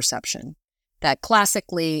facial perception that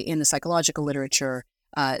classically in the psychological literature,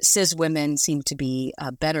 cis women seem to be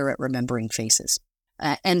better at remembering faces.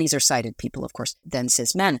 And these are sighted people, of course, than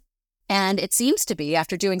cis men. And it seems to be,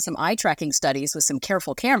 after doing some eye tracking studies with some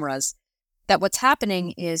careful cameras, that what's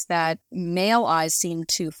happening is that male eyes seem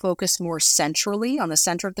to focus more centrally on the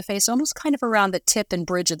center of the face, almost kind of around the tip and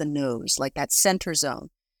bridge of the nose, like that center zone.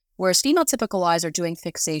 Whereas female typical eyes are doing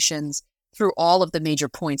fixations through all of the major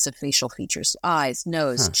points of facial features, eyes,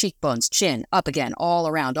 nose, cheekbones, chin, up again, all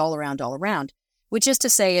around, which is to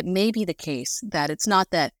say it may be the case that it's not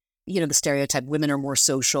that, the stereotype women are more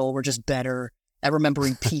social, we're just better at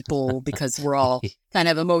remembering people because we're all kind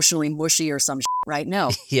of emotionally mushy or some shit, right? No,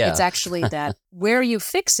 It's actually that where you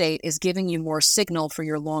fixate is giving you more signal for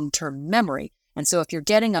your long-term memory. And so if you're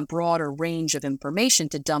getting a broader range of information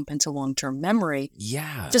to dump into long-term memory,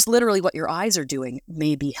 just literally what your eyes are doing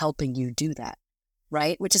may be helping you do that,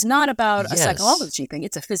 right? Which is not about a psychology thing.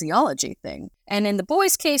 It's a physiology thing. And in the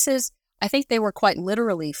boys' cases, I think they were quite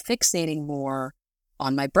literally fixating more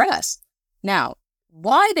on my breast. Now,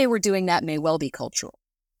 why they were doing that may well be cultural.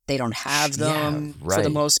 They don't have them for the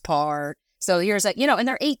most part. So here's that, and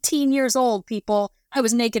they're 18 years old, people. I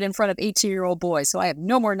was naked in front of 18-year-old boys, so I have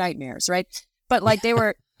no more nightmares, right? But like they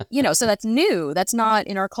were, so that's new. That's not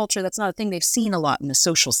in our culture. That's not a thing they've seen a lot in a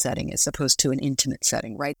social setting as opposed to an intimate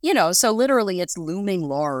setting, right? So literally it's looming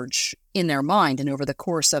large in their mind. And over the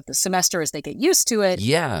course of the semester as they get used to it.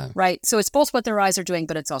 Yeah. Right. So it's both what their eyes are doing,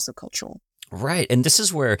 but it's also cultural. Right. And this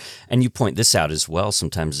is where, and you point this out as well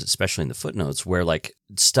sometimes, especially in the footnotes, where like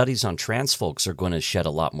studies on trans folks are going to shed a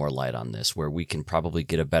lot more light on this, where we can probably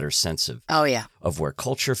get a better sense of of where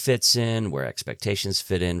culture fits in, where expectations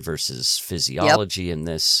fit in versus physiology in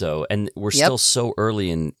this. So, and we're still so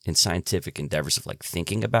early in scientific endeavors of like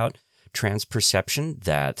thinking about trans perception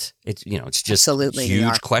that it's, it's just Absolutely,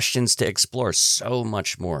 huge questions to explore, so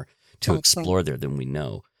much more to explore there than we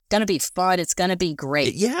know. Going to be fun. It's going to be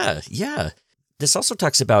great. Yeah. This also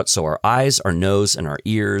talks about, so our eyes, our nose, and our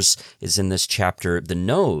ears is in this chapter. The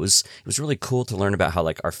nose, it was really cool to learn about how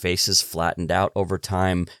like our faces flattened out over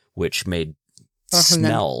time, which made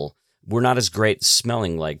smell. We're not as great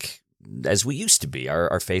smelling like as we used to be.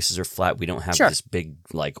 Our faces are flat. We don't have this big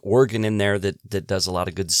like organ in there that does a lot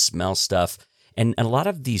of good smell stuff. And a lot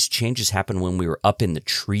of these changes happen when we were up in the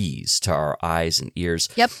trees to our eyes and ears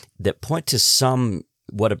that point to some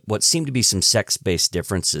what seem to be some sex-based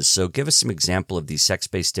differences. So give us some example of these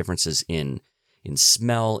sex-based differences in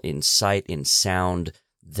smell, in sight, in sound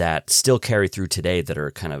that still carry through today that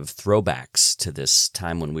are kind of throwbacks to this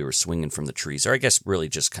time when we were swinging from the trees, or I guess really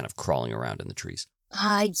just kind of crawling around in the trees.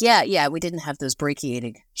 Yeah. We didn't have those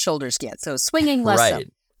brachiated shoulders yet. So swinging less so.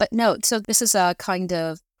 But no, so this is a kind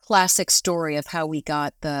of classic story of how we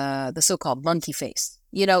got the so-called monkey face.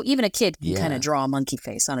 Even a kid can kind Yeah. of draw a monkey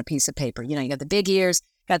face on a piece of paper. You got the big ears,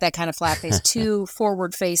 got that kind of flat face, two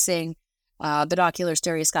forward-facing, binocular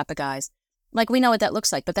stereoscopic eyes. Like, we know what that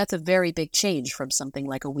looks like, but that's a very big change from something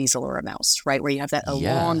like a weasel or a mouse, right? Where you have that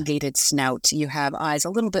elongated snout. You have eyes a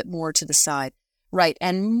little bit more to the side, right?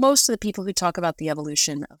 And most of the people who talk about the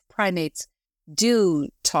evolution of primates do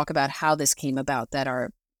talk about how this came about,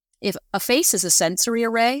 if a face is a sensory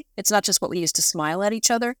array, it's not just what we use to smile at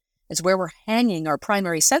each other. It's where we're hanging our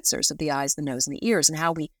primary sensors of the eyes, the nose, and the ears, and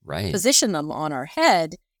how we position them on our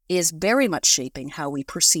head is very much shaping how we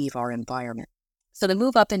perceive our environment. So the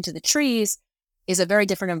move up into the trees is a very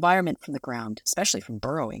different environment from the ground, especially from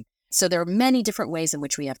burrowing. So there are many different ways in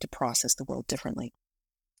which we have to process the world differently.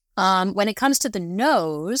 When it comes to the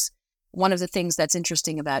nose, one of the things that's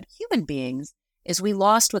interesting about human beings is we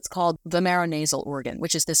lost what's called the maronasal organ,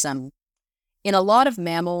 which is this, in a lot of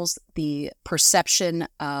mammals, the perception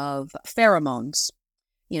of pheromones,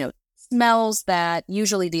 smells that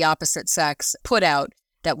usually the opposite sex put out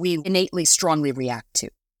that we innately strongly react to,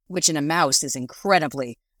 which in a mouse is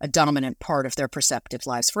incredibly a dominant part of their perceptive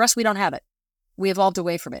lives. For us, we don't have it. We evolved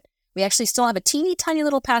away from it. We actually still have a teeny tiny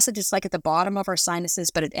little passage. It's like at the bottom of our sinuses,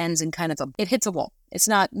 but it ends in it hits a wall. It's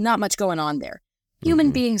not much going on there.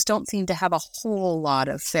 Human beings don't seem to have a whole lot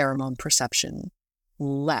of pheromone perception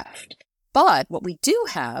left. But what we do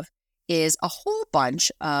have is a whole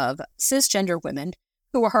bunch of cisgender women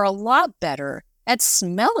who are a lot better at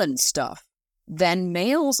smelling stuff than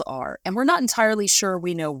males are. And we're not entirely sure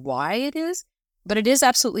we know why it is, but it is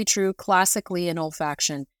absolutely true classically in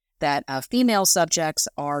olfaction that female subjects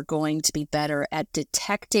are going to be better at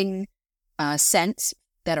detecting scents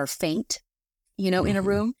that are faint, in a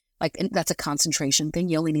room. Like, that's a concentration thing.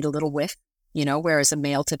 You only need a little whiff, whereas a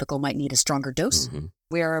male typical might need a stronger dose.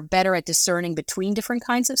 We're better at discerning between different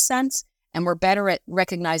kinds of scents, and we're better at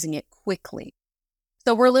recognizing it quickly.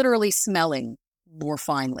 So we're literally smelling more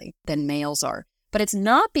finely than males are. But it's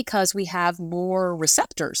not because we have more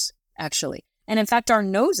receptors, actually. And in fact, our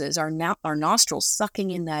noses, our nostrils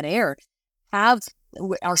sucking in that air are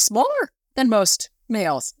smaller than most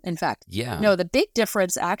males, in fact. Yeah. No, the big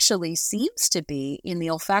difference actually seems to be in the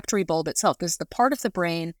olfactory bulb itself. This is the part of the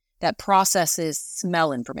brain that processes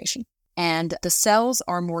smell information. And the cells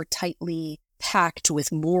are more tightly packed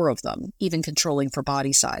with more of them, even controlling for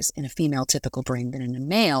body size in a female typical brain than in a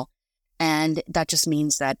male. And that just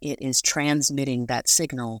means that it is transmitting that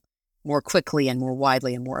signal more quickly and more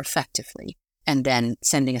widely and more effectively, and then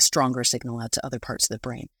sending a stronger signal out to other parts of the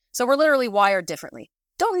brain. So we're literally wired differently.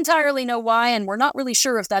 Don't entirely know why, and we're not really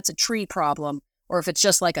sure if that's a tree problem or if it's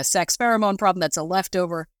just like a sex pheromone problem that's a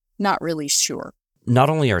leftover. Not really sure.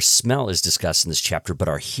 Not only our smell is discussed in this chapter, but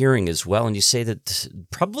our hearing as well. And you say that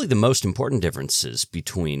probably the most important differences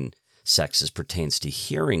between sexes pertains to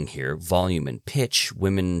hearing here, volume and pitch.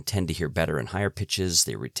 Women tend to hear better in higher pitches.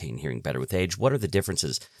 They retain hearing better with age. What are the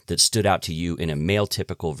differences that stood out to you in a male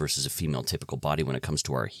typical versus a female typical body when it comes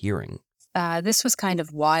to our hearing? This was kind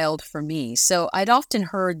of wild for me. So I'd often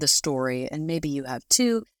heard the story, and maybe you have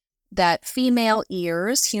too, that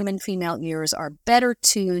human female ears are better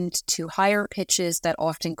tuned to higher pitches that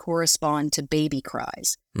often correspond to baby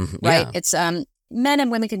cries, right? Yeah. It's men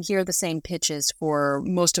and women can hear the same pitches for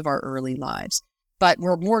most of our early lives, but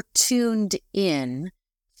we're more tuned in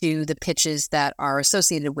to the pitches that are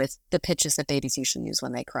associated with the pitches that babies usually use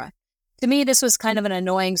when they cry. To me, this was kind of an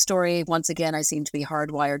annoying story. Once again, I seem to be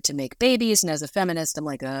hardwired to make babies, and as a feminist, I'm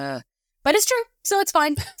like, but it's true, so it's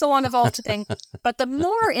fine. It's a long evolved thing. But the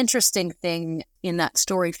more interesting thing in that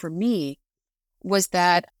story for me was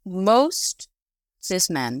that most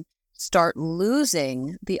cis men start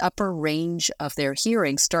losing the upper range of their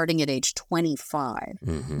hearing starting at age 25.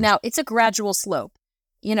 Now, it's a gradual slope.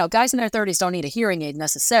 Guys in their 30s don't need a hearing aid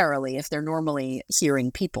necessarily if they're normally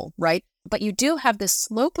hearing people, right? But you do have this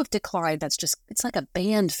slope of decline it's like a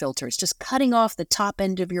band filter. It's just cutting off the top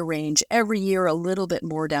end of your range every year a little bit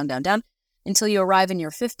more down, down, down until you arrive in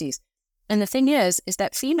your 50s. And the thing is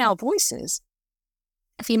that female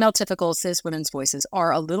typical cis women's voices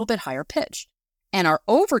are a little bit higher pitched. And our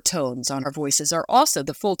overtones on our voices are also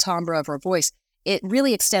the full timbre of our voice. It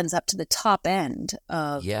really extends up to the top end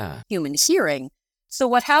of human hearing. So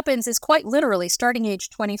what happens is quite literally, starting age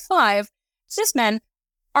 25, cis men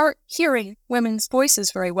aren't hearing women's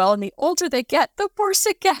voices very well. And the older they get, the worse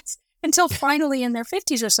it gets, until finally in their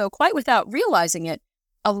 50s or so, quite without realizing it,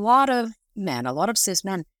 a lot of cis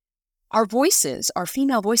men, our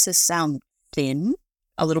female voices sound thin,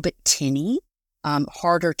 a little bit tinny,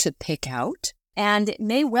 harder to pick out. And it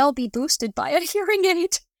may well be boosted by a hearing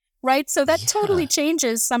aid. right? So that totally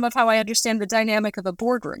changes some of how I understand the dynamic of a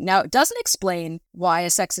boardroom. Now, it doesn't explain why a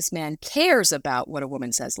sexist man cares about what a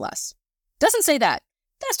woman says less. Doesn't say that.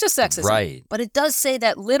 That's just sexism. Right. But it does say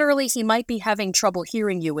that literally he might be having trouble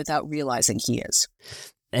hearing you without realizing he is.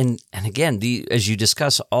 And again, as you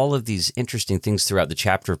discuss all of these interesting things throughout the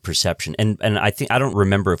chapter of perception, and I don't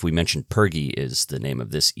remember if we mentioned Pergy is the name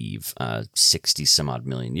of this Eve, 60 some odd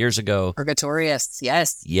million years ago. Purgatorius,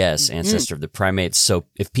 yes. Yes, ancestor of the primates. So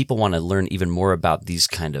if people want to learn even more about these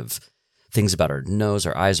kind of things about our nose,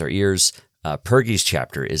 our eyes, our ears, Pergy's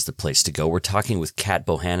chapter is the place to go. We're talking with Kat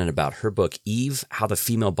Bohannon about her book, Eve, How the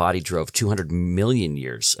Female Body Drove 200 Million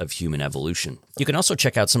Years of Human Evolution. You can also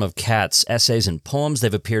check out some of Kat's essays and poems.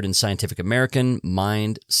 They've appeared in Scientific American,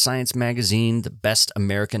 Mind, Science Magazine, the Best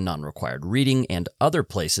American Non-Required Reading, and other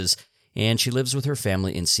places. And she lives with her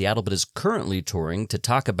family in Seattle, but is currently touring to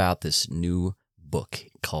talk about this new book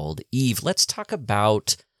called Eve. Let's talk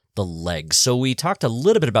about the legs. So we talked a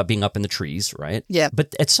little bit about being up in the trees, right? Yeah.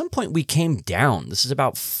 But at some point we came down. This is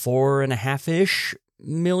about 4.5-ish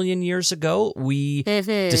million years ago. We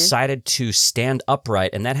decided to stand upright,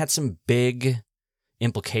 and that had some big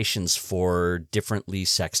implications for differently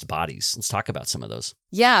sexed bodies. Let's talk about some of those.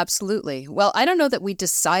 Yeah, absolutely. Well, I don't know that we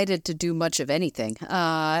decided to do much of anything,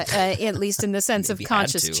 at least in the sense of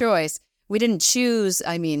conscious choice. We didn't choose,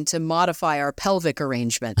 to modify our pelvic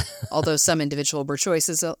arrangement, although some individual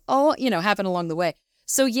choices happen along the way.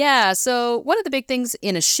 So one of the big things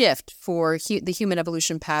in a shift for the human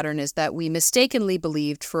evolution pattern is that we mistakenly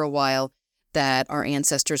believed for a while that our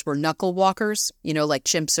ancestors were knuckle walkers, like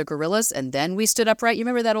chimps or gorillas, and then we stood upright. You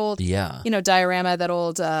remember that old, diorama, that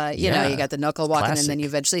old, you got the knuckle walking, classic. And then you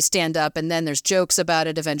eventually stand up, and then there's jokes about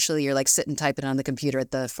it. Eventually, you're like sitting typing on the computer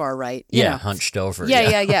at the far right. You know. Hunched over.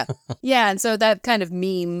 Yeah. And so that kind of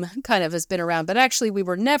meme has been around, but actually we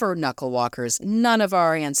were never knuckle walkers. None of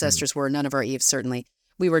our ancestors were, none of our Eves certainly.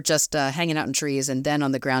 We were just hanging out in trees and then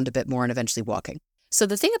on the ground a bit more and eventually walking. So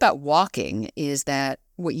the thing about walking is that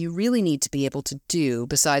what you really need to be able to do,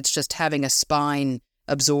 besides just having a spine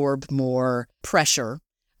absorb more pressure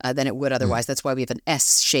than it would otherwise, that's why we have an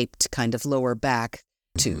S-shaped kind of lower back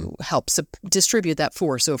to help distribute that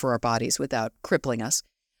force over our bodies without crippling us.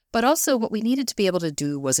 But also what we needed to be able to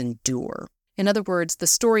do was endure. In other words, the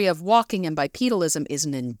story of walking and bipedalism is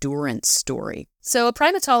an endurance story. So a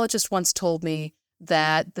primatologist once told me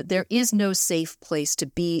that there is no safe place to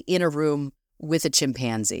be in a room with a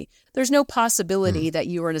chimpanzee. There's no possibility that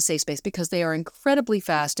you are in a safe space because they are incredibly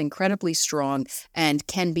fast, incredibly strong, and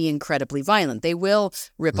can be incredibly violent. They will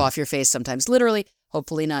rip off your face sometimes, literally,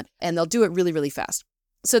 hopefully not, and they'll do it really, really fast.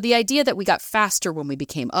 So the idea that we got faster when we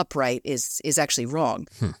became upright is actually wrong.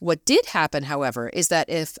 What did happen, however, is that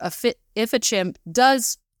if a chimp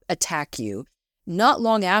does attack you, not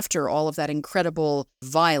long after all of that incredible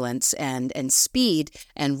violence and speed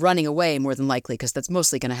and running away, more than likely, because that's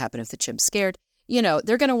mostly going to happen if the chimp's scared,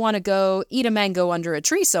 they're going to want to go eat a mango under a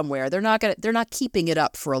tree somewhere. They're not keeping it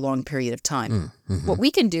up for a long period of time. What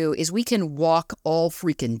we can do is we can walk all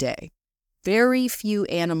freaking day. Very few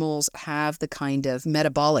animals have the kind of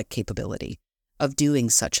metabolic capability of doing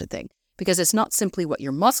such a thing, because it's not simply what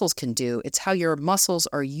your muscles can do, it's how your muscles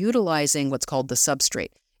are utilizing what's called the substrate,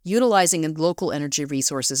 utilizing local energy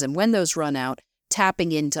resources, and when those run out,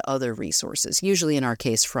 tapping into other resources, usually in our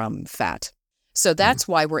case from fat. So that's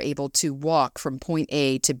why we're able to walk from point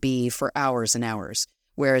A to B for hours and hours,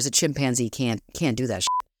 whereas a chimpanzee can't do that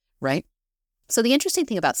shit, right? So the interesting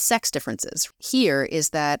thing about sex differences here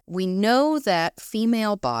is that we know that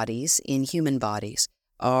female bodies in human bodies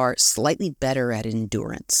are slightly better at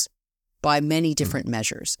endurance by many different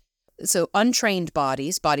measures. So untrained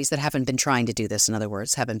bodies that haven't been trying to do this, in other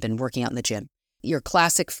words, haven't been working out in the gym. Your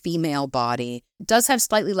classic female body does have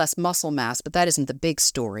slightly less muscle mass, but that isn't the big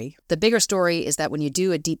story. The bigger story is that when you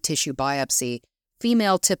do a deep tissue biopsy,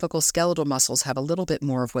 female typical skeletal muscles have a little bit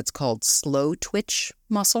more of what's called slow twitch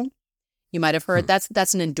muscle. You might have heard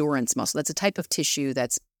that's an endurance muscle. That's a type of tissue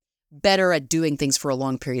that's better at doing things for a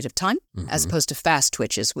long period of time, as opposed to fast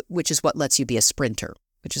twitches, which is what lets you be a sprinter,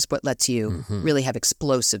 which is what lets you really have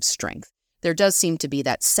explosive strength. There does seem to be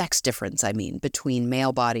that sex difference, between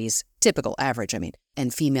male bodies, typical average,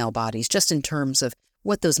 and female bodies, just in terms of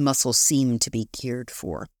what those muscles seem to be geared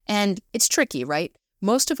for. And it's tricky, right?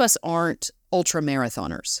 Most of us aren't ultra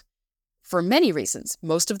marathoners for many reasons,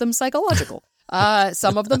 most of them psychological.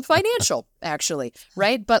 Some of them financial, actually,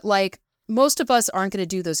 right? But most of us aren't going to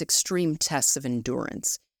do those extreme tests of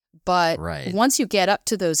endurance. But once you get up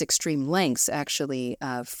to those extreme lengths, actually,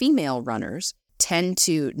 female runners tend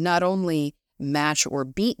to not only match or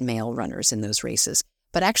beat male runners in those races,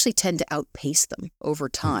 but actually tend to outpace them over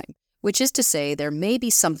time. which is to say there may be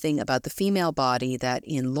something about the female body that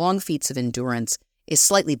in long feats of endurance is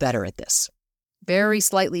slightly better at this. Very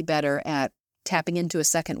slightly better at tapping into a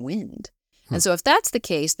second wind. And so if that's the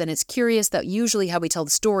case, then it's curious that usually how we tell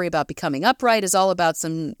the story about becoming upright is all about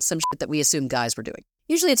some shit that we assume guys were doing.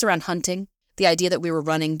 Usually it's around hunting. The idea that we were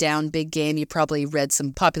running down big game, you probably read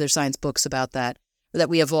some popular science books about that, or that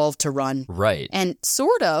we evolved to run. Right. And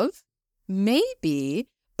sort of, maybe,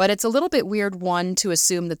 but it's a little bit weird, one, to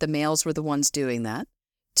assume that the males were the ones doing that.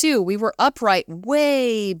 Two, we were upright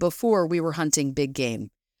way before we were hunting big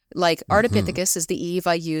game. Like Ardipithecus is the Eve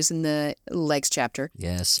I use in the legs chapter.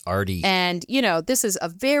 Yes, Artie. And, this is a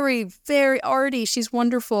very, very Artie. She's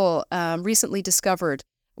wonderful, recently discovered,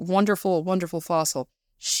 wonderful, wonderful fossil.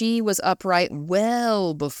 She was upright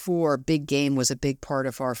well before big game was a big part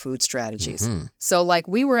of our food strategies. So,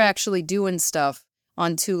 we were actually doing stuff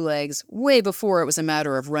on two legs way before it was a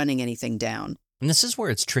matter of running anything down. And this is where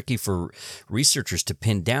it's tricky for researchers to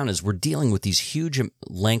pin down, is we're dealing with these huge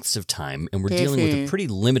lengths of time, and we're dealing with a pretty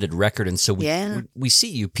limited record. And so we see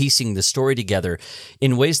you piecing the story together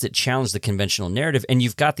in ways that challenge the conventional narrative. And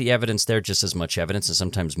you've got the evidence there, just as much evidence and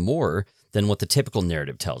sometimes more than what the typical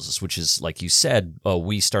narrative tells us, which is, like you said,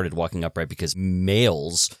 we started walking upright because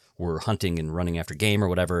males were hunting and running after game or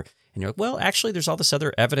whatever. And you're like, well, actually, there's all this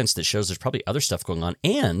other evidence that shows there's probably other stuff going on.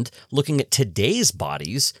 And looking at today's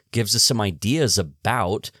bodies gives us some ideas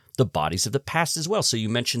about the bodies of the past as well. So you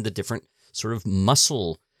mentioned the different sort of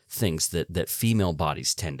muscle things that female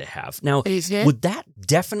bodies tend to have. Now, would that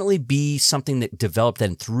definitely be something that developed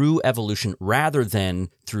then through evolution rather than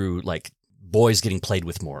through boys getting played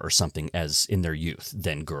with more or something as in their youth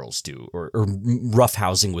than girls do, or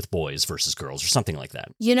roughhousing with boys versus girls or something like that?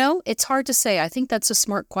 It's hard to say. I think that's a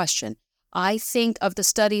smart question. I think of the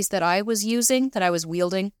studies that I was using, that I was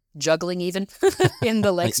wielding, juggling even, in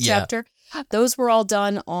the legs chapter, those were all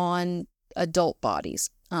done on adult bodies,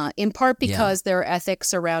 in part because there are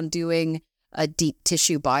ethics around doing a deep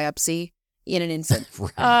tissue biopsy in an infant.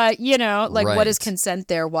 Right. What is consent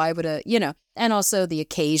there? Why would and also the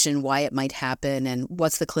occasion, why it might happen, and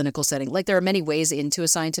what's the clinical setting. There are many ways into a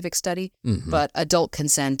scientific study, but adult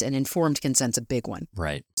consent and informed consent's a big one.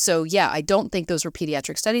 Right. So, I don't think those were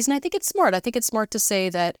pediatric studies, and I think it's smart. I think it's smart to say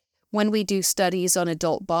that when we do studies on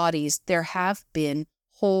adult bodies, there have been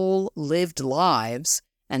whole lived lives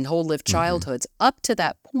and whole lived childhoods up to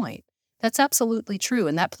that point. That's absolutely true,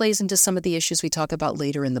 and that plays into some of the issues we talk about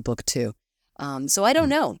later in the book, too. So I don't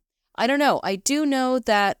know. I do know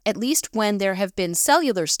that at least when there have been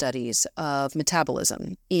cellular studies of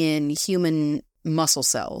metabolism in human muscle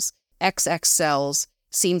cells, XX cells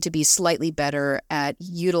seem to be slightly better at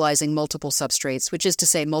utilizing multiple substrates, which is to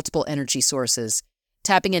say multiple energy sources.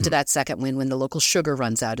 Tapping into that second wind when the local sugar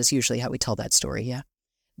runs out is usually how we tell that story,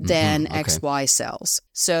 than XY cells.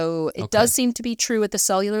 So it does seem to be true at the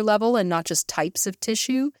cellular level and not just types of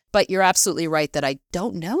tissue. But you're absolutely right that I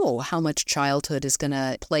don't know how much childhood is going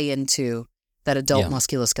to play into that adult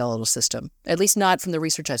musculoskeletal system, at least not from the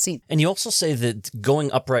research I've seen. And you also say that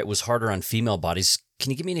going upright was harder on female bodies.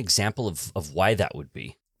 Can you give me an example of why that would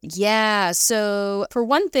be? Yeah. So for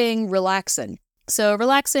one thing, relaxin. So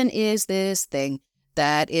relaxin is this thing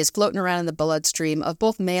that is floating around in the bloodstream of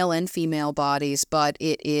both male and female bodies, but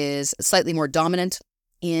it is slightly more dominant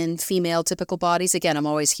in female typical bodies. Again, I'm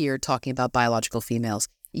always here talking about biological females,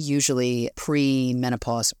 usually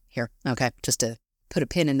pre-menopause here. Okay, just to put a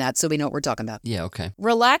pin in that so we know what we're talking about. Yeah, okay.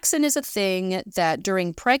 Relaxin is a thing that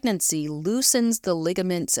during pregnancy loosens the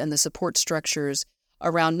ligaments and the support structures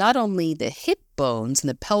around not only the hip bones and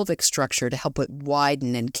the pelvic structure to help it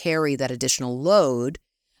widen and carry that additional load,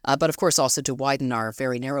 but of course also to widen our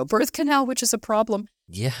very narrow birth canal, which is a problem.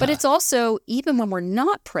 Yeah. But it's also, even when we're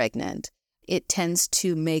not pregnant, it tends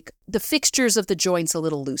to make the fixtures of the joints a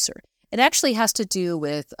little looser. It actually has to do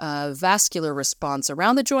with vascular response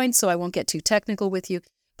around the joints, so I won't get too technical with you.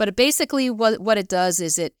 But basically what it does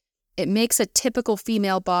is it makes a typical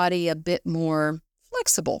female body a bit more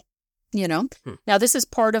flexible, Now, this is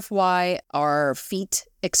part of why our feet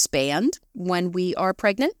expand when we are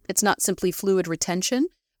pregnant. It's not simply fluid retention.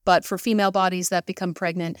 But for female bodies that become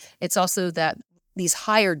pregnant, it's also that these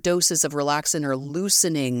higher doses of relaxin are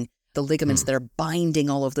loosening the ligaments that are binding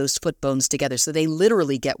all of those foot bones together. So they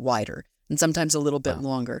literally get wider and sometimes a little bit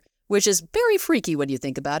longer, which is very freaky when you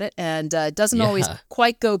think about it. And doesn't always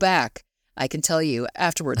quite go back. I can tell you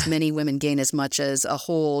afterwards, many women gain as much as a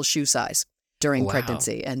whole shoe size during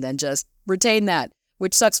pregnancy and then just retain that,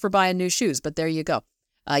 which sucks for buying new shoes. But there you go.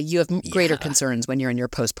 You have greater concerns when you're in your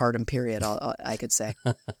postpartum period, I could say.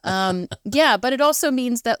 But it also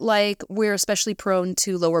means that we're especially prone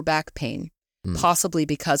to lower back pain, possibly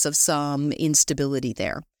because of some instability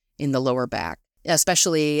there in the lower back,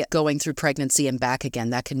 especially going through pregnancy and back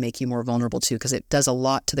again. That can make you more vulnerable too, because it does a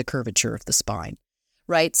lot to the curvature of the spine,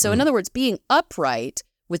 right? So in other words, being upright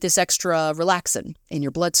with this extra relaxin in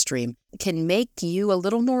your bloodstream can make you a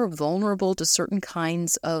little more vulnerable to certain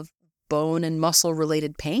kinds of bone and muscle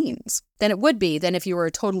related pains than it would be than if you were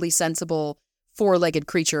a totally sensible four-legged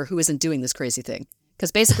creature who isn't doing this crazy thing.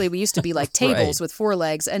 Because basically we used to be like tables with four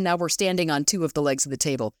legs, and now we're standing on two of the legs of the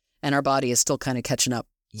table, and our body is still kind of catching up.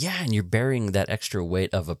 Yeah, and you're bearing that extra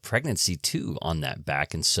weight of a pregnancy too on that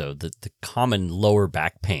back, and so the common lower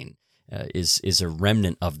back pain is a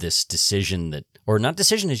remnant of this decision that, or not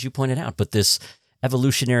decision as you pointed out, but this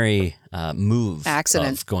evolutionary move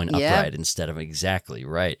accident of going upright instead of exactly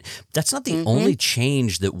right. That's not the only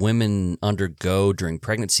change that women undergo during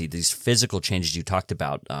pregnancy. These physical changes you talked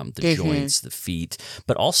about, the joints, the feet,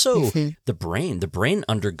 but also the brain. The brain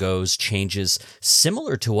undergoes changes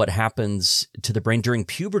similar to what happens to the brain during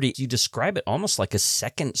puberty. You describe it almost like a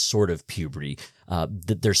second sort of puberty.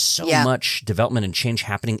 That there's so much development and change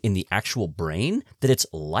happening in the actual brain that it's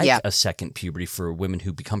like a second puberty for women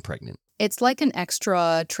who become pregnant. It's like an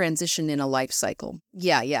extra transition in a life cycle.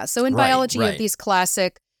 Yeah. So in biology, you have these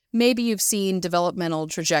classic, maybe you've seen developmental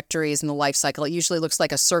trajectories in the life cycle. It usually looks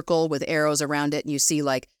like a circle with arrows around it. And you see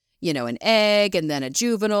like, an egg and then a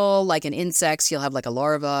juvenile. Like in insects, you'll have like a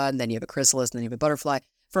larva, and then you have a chrysalis, and then you have a butterfly.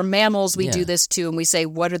 For mammals, we do this too. And we say,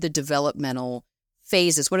 what are the developmental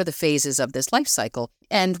phases? What are the phases of this life cycle?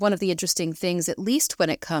 And one of the interesting things, at least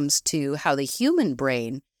when it comes to how the human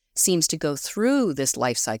brain seems to go through this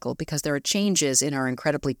life cycle, because there are changes in our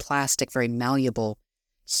incredibly plastic, very malleable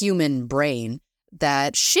human brain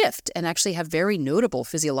that shift and actually have very notable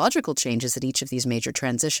physiological changes at each of these major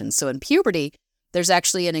transitions. So in puberty, there's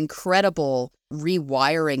actually an incredible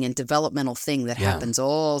rewiring and developmental thing that happens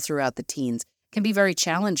all throughout the teens. Can be very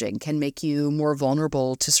challenging, can make you more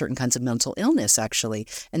vulnerable to certain kinds of mental illness, actually,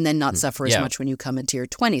 and then not suffer as much when you come into your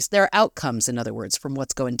 20s. There are outcomes, in other words, from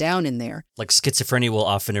what's going down in there. Like schizophrenia will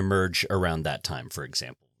often emerge around that time, for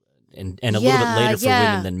example, and a little bit later for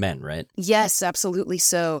women than men, right? Yes, absolutely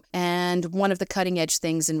so. And one of the cutting edge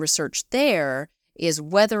things in research there is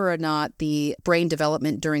whether or not the brain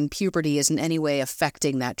development during puberty is in any way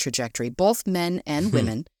affecting that trajectory. Both men and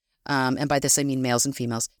women, and by this I mean males and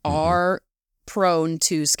females, are prone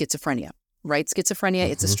to schizophrenia, right? Schizophrenia,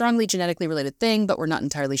 it's a strongly genetically related thing, but we're not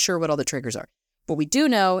entirely sure what all the triggers are. What we do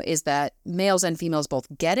know is that males and females both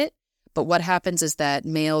get it, but what happens is that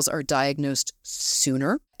males are diagnosed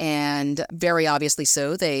sooner, and very obviously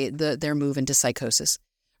so, their move into psychosis,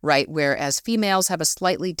 right? Whereas females have a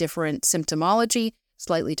slightly different symptomology,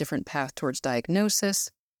 slightly different path towards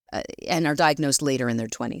diagnosis, and are diagnosed later in their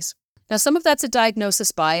 20s. Now, some of that's a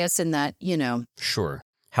diagnosis bias in that, Sure.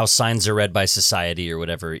 How signs are read by society or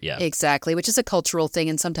whatever, Exactly, which is a cultural thing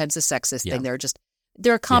and sometimes a sexist thing.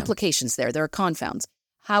 There are complications there. There are confounds.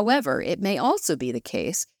 However, it may also be the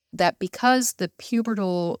case that because the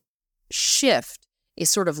pubertal shift is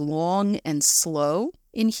sort of long and slow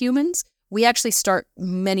in humans, we actually start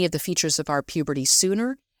many of the features of our puberty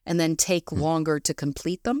sooner and then take longer to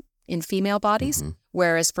complete them in female bodies.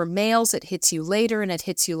 Whereas for males, it hits you later and it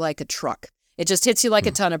hits you like a truck. It just hits you like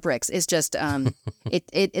a ton of bricks. It's just,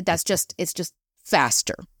 it's just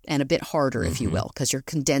faster and a bit harder, if you will, because you're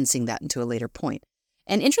condensing that into a later point.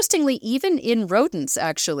 And interestingly, even in rodents,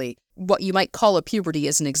 actually, what you might call a puberty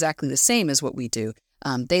isn't exactly the same as what we do.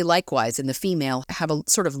 They likewise, in the female, have a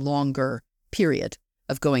sort of longer period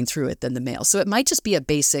of going through it than the male. So it might just be a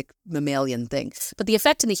basic mammalian thing. But the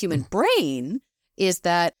effect in the human brain is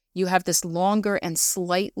that you have this longer and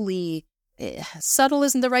slightly subtle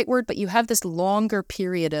isn't the right word, but you have this longer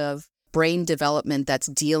period of brain development that's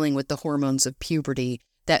dealing with the hormones of puberty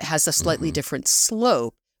that has a slightly different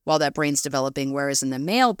slope while that brain's developing. Whereas in the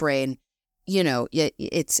male brain,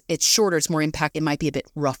 it's shorter, it's more impact. It might be a bit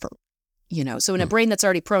rougher, So in a brain that's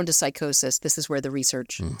already prone to psychosis, this is where the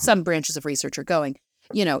research, some branches of research are going.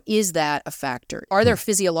 Is that a factor? Are there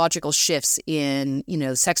physiological shifts in,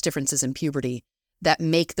 sex differences in puberty that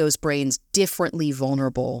make those brains differently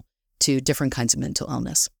vulnerable to different kinds of mental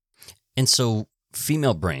illness? And so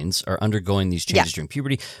female brains are undergoing these changes during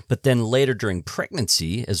puberty, but then later during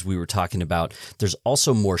pregnancy, as we were talking about, there's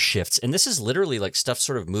also more shifts. And this is literally like stuff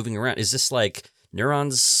sort of moving around. Is this like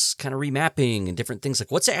neurons kind of remapping and different things? Like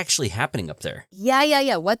what's actually happening up there?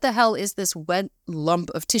 Yeah. What the hell is this wet lump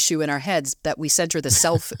of tissue in our heads that we center the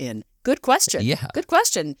self in? Good question. Good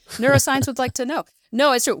question. Neuroscience would like to know.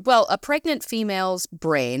 No, it's true. Well, a pregnant female's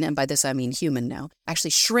brain, and by this I mean human now,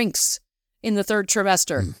 actually shrinks in the third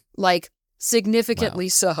trimester, like significantly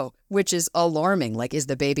so, which is alarming. Like, is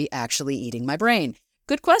the baby actually eating my brain?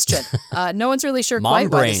 Good question. No one's really sure Mom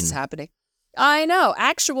quite why brain. this is happening. I know.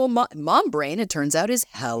 Actual mom brain, it turns out, is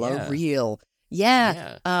hella Yeah. real.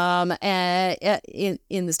 Yeah.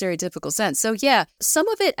 In the stereotypical sense. So yeah, some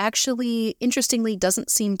of it actually, interestingly,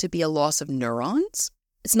 doesn't seem to be a loss of neurons.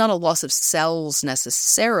 It's not a loss of cells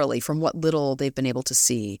necessarily from what little they've been able to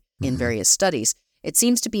see in various studies. It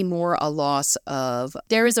seems to be more a loss of,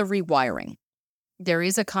 there is a rewiring. There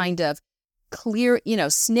is a kind of clear,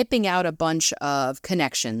 snipping out a bunch of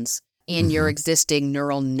connections in your existing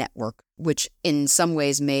neural network, which in some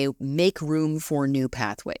ways may make room for new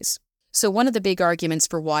pathways. So one of the big arguments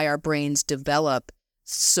for why our brains develop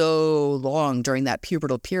so long during that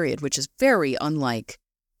pubertal period, which is very unlike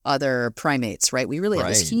other primates, right? We really have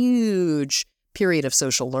this huge period of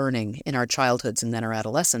social learning in our childhoods and then our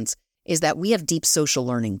adolescence, is that we have deep social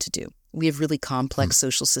learning to do. We have really complex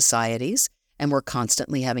social societies, and we're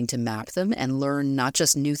constantly having to map them and learn not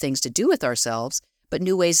just new things to do with ourselves, but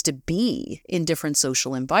new ways to be in different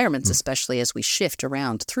social environments, especially as we shift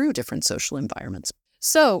around through different social environments.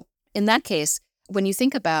 So in that case, when you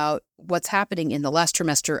think about what's happening in the last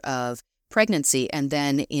trimester of pregnancy and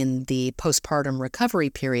then in the postpartum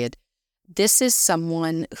recovery period, this is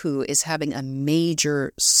someone who is having a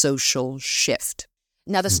major social shift.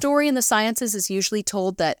 Now, the story in the sciences is usually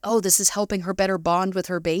told that, this is helping her better bond with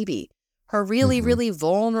her baby, her really, really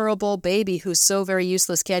vulnerable baby who's so very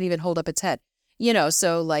useless, can't even hold up its head.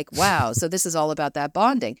 So like, wow, so this is all about that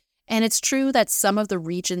bonding. And it's true that some of the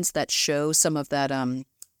regions that show some of that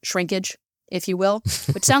shrinkage, if you will,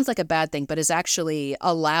 which sounds like a bad thing, but is actually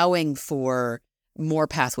allowing for more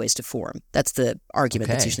pathways to form. That's the argument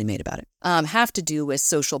that's usually made about it. Have to do with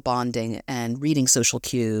social bonding and reading social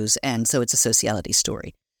cues, and so it's a sociality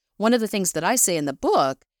story. One of the things that I say in the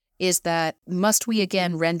book is that must we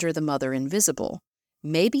again render the mother invisible?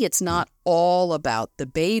 Maybe it's not all about the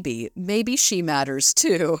baby. Maybe she matters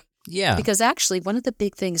too. Yeah. Because actually, one of the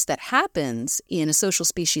big things that happens in a social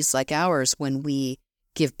species like ours when we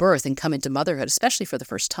give birth and come into motherhood, especially for the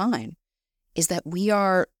first time, is that we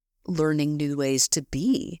are learning new ways to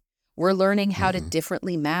be. We're learning how to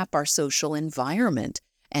differently map our social environment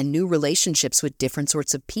and new relationships with different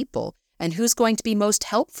sorts of people, and who's going to be most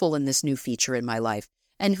helpful in this new feature in my life,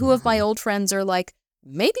 and who of my old friends are like,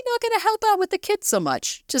 maybe not going to help out with the kids so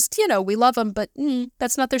much. Just, we love them, but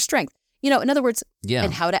that's not their strength. In other words,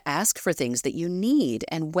 and how to ask for things that you need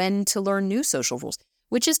and when to learn new social rules.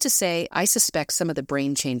 Which is to say, I suspect some of the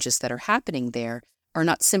brain changes that are happening there are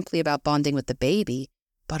not simply about bonding with the baby,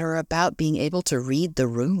 but are about being able to read the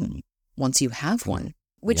room once you have one,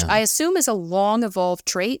 which I assume is a long evolved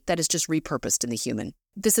trait that is just repurposed in the human.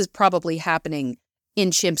 This is probably happening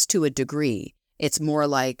in chimps to a degree. It's more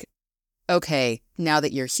like, okay, now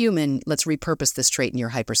that you're human, let's repurpose this trait in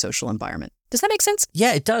your hypersocial environment. Does that make sense?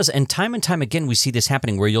 Yeah, it does. And time again, we see this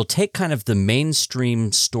happening where you'll take kind of the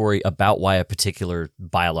mainstream story about why a particular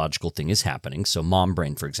biological thing is happening. So mom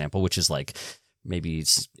brain, for example, which is like maybe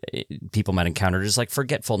people might encounter it as like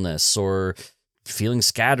forgetfulness or feeling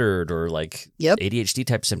scattered or like ADHD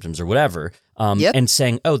type symptoms or whatever. And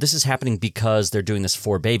saying, this is happening because they're doing this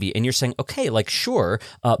for baby. And you're saying, okay, like, sure.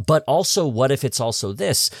 But also, what if it's also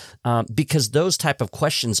this? Because those type of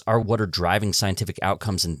questions are what are driving scientific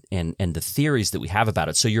outcomes and the theories that we have about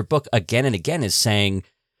it. So your book again and again is saying,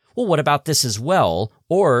 well, what about this as well?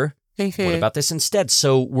 Or what about this instead?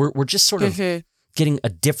 So we're just sort of getting a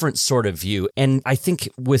different sort of view. And I think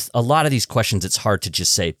with a lot of these questions, it's hard to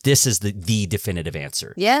just say, this is the definitive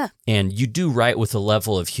answer. Yeah. And you do write with a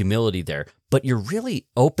level of humility there, but you're really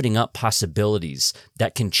opening up possibilities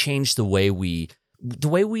that can change the way we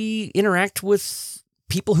interact with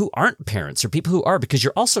people who aren't parents or people who are, because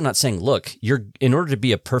you're also not saying, look, in order to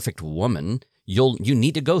be a perfect woman, you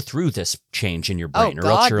need to go through this change in your brain or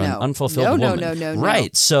else you're an unfulfilled woman. No.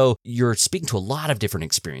 Right. So you're speaking to a lot of different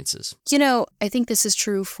experiences. I think this is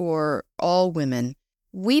true for all women.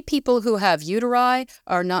 We people who have uteri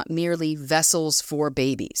are not merely vessels for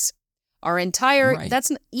babies. Our entire,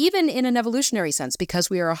 that's even in an evolutionary sense, because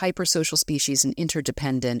we are a hypersocial species in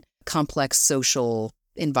interdependent, complex social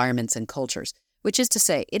environments and cultures, which is to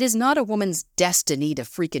say, it is not a woman's destiny to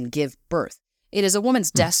freaking give birth. It is a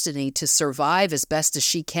woman's destiny to survive as best as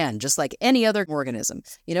she can, just like any other organism.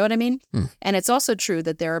 You know what I mean? And it's also true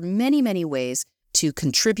that there are many, many ways to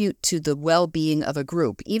contribute to the well-being of a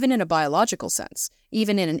group, even in a biological sense,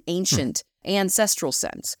 even in an ancient ancestral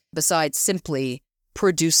sense, besides simply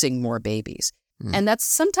producing more babies. And that's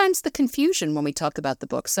sometimes the confusion when we talk about the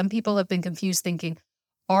book. Some people have been confused thinking,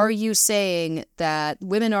 are you saying that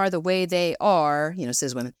women are the way they are,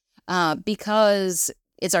 cis women, because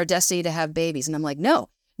it's our destiny to have babies? And I'm like, no,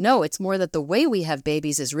 it's more that the way we have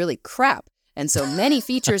babies is really crap. And so many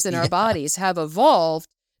features in our bodies have evolved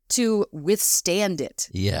to withstand it.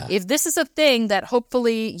 Yeah. If this is a thing that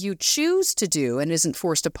hopefully you choose to do and isn't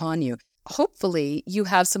forced upon you, hopefully you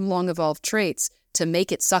have some long evolved traits to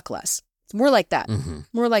make it suck less. It's more like that.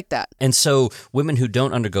 More like that. And so women who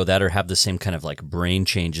don't undergo that or have the same kind of like brain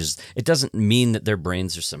changes, it doesn't mean that their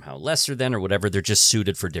brains are somehow lesser than or whatever. They're just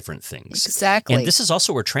suited for different things. Exactly. And this is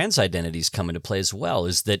also where trans identities come into play as well,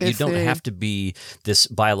 is that you don't have to be this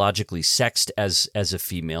biologically sexed as a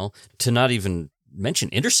female, to not even mention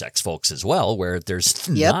intersex folks as well, where there's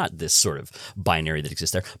not this sort of binary that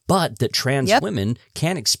exists there, but that trans women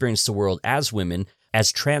can experience the world as women,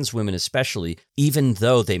 as trans women especially, even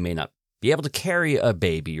though they may not be able to carry a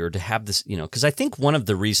baby or to have this, because I think one of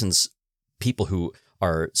the reasons people who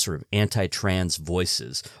are sort of anti-trans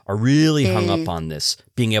voices are really hung up on this,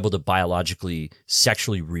 being able to biologically,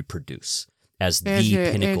 sexually reproduce as the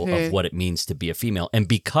pinnacle of what it means to be a female. And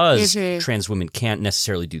because trans women can't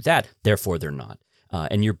necessarily do that, therefore they're not.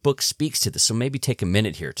 And your book speaks to this. So maybe take a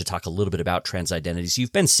minute here to talk a little bit about trans identities.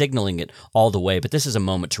 You've been signaling it all the way, but this is a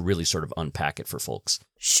moment to really sort of unpack it for folks.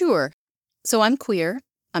 Sure. So I'm queer.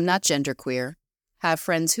 I'm not genderqueer. Have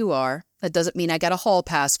friends who are. That doesn't mean I got a hall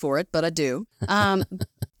pass for it, but I do. And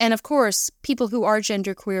of course, people who are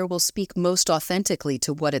genderqueer will speak most authentically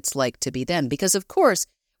to what it's like to be them. Because of course,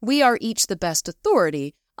 we are each the best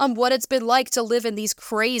authority on what it's been like to live in these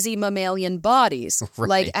crazy mammalian bodies. Right.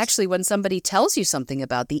 Like actually when somebody tells you something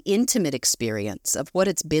about the intimate experience of what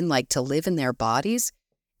it's been like to live in their bodies,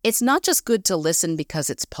 it's not just good to listen because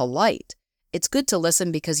it's polite. It's good to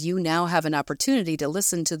listen because you now have an opportunity to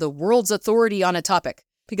listen to the world's authority on a topic,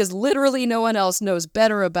 because literally no one else knows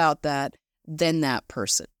better about that than that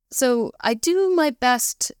person. So I do my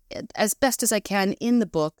best as I can in the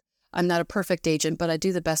book. I'm not a perfect agent, but I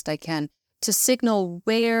do the best I can to signal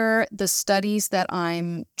where the studies that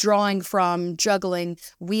I'm drawing from, juggling,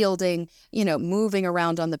 wielding, moving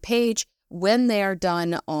around on the page, when they are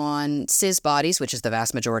done on cis bodies, which is the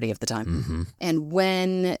vast majority of the time, and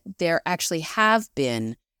when there actually have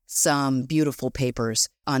been some beautiful papers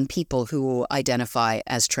on people who identify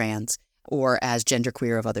as trans or as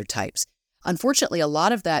genderqueer of other types. Unfortunately, a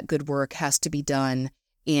lot of that good work has to be done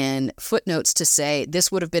in footnotes to say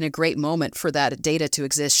this would have been a great moment for that data to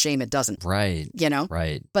exist. Shame it doesn't. Right.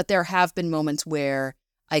 Right. But there have been moments where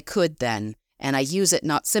I could then, and I use it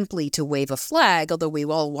not simply to wave a flag, although we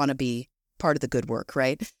all want to be part of the good work,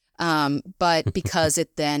 right? But because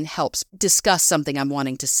it then helps discuss something I'm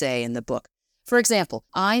wanting to say in the book. For example,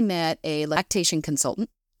 I met a lactation consultant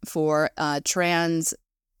for trans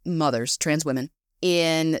mothers, trans women,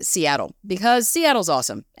 in Seattle, because Seattle's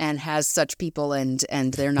awesome and has such people and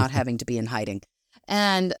they're not having to be in hiding.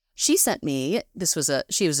 And she sent me,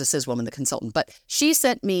 she was a cis woman, the consultant, but she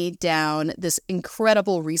sent me down this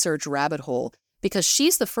incredible research rabbit hole because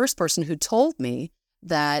she's the first person who told me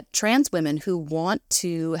that trans women who want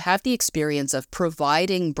to have the experience of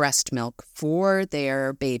providing breast milk for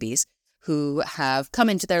their babies who have come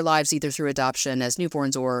into their lives either through adoption as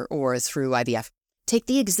newborns or through IVF take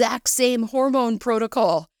the exact same hormone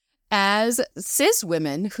protocol as cis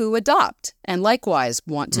women who adopt and likewise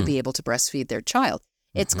want to be able to breastfeed their child.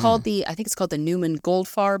 It's called I think it's called the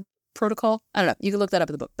Newman-Goldfarb protocol. I don't know. You can look that up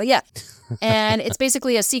in the book. But yeah. And it's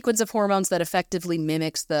basically a sequence of hormones that effectively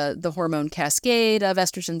mimics the hormone cascade of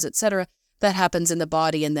estrogens, et cetera, that happens in the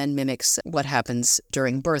body and then mimics what happens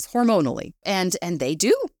during birth hormonally. And they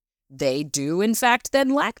do. They do, in fact,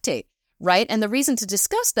 then lactate. Right? And the reason to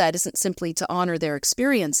discuss that isn't simply to honor their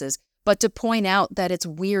experiences, but to point out that it's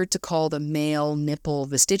weird to call the male nipple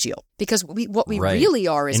vestigial. Because what we really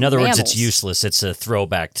are is in other mammals. words, it's useless. It's a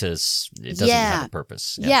throwback to, it doesn't have a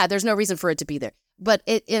purpose. Yeah, there's no reason for it to be there. But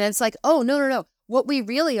it's like, oh, no. What we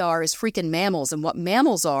really are is freaking mammals. And what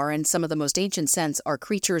mammals are, in some of the most ancient sense, are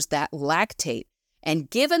creatures that lactate. And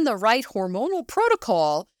given the right hormonal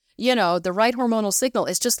protocol, the right hormonal signal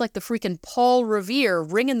is just like the freaking Paul Revere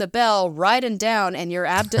ringing the bell, riding down, and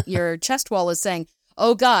your chest wall is saying,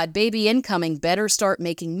 oh God, baby incoming, better start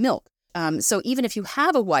making milk. So even if you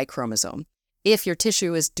have a Y chromosome, if your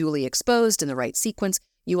tissue is duly exposed in the right sequence,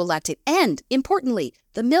 you will lactate. And importantly,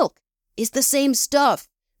 the milk is the same stuff.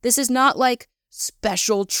 This is not like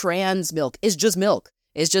special trans milk. It's just milk.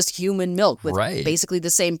 It's just human milk with basically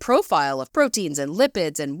the same profile of proteins and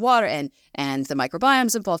lipids and water and the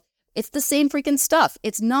microbiomes involved. It's the same freaking stuff.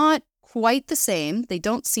 It's not quite the same. They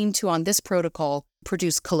don't seem to, on this protocol,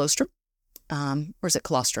 produce colostrum. Or is it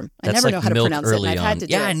colostrum? I never know how to pronounce it. And I've had to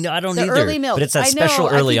do it. I don't the either. Early milk. But it's that special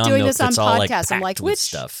early on milk that's all like packed I'm like, with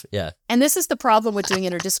stuff. Yeah. And this is the problem with doing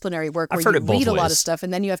interdisciplinary work where you read a lot of stuff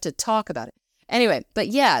and then you have to talk about it. Anyway, but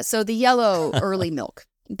yeah, so the yellow early milk.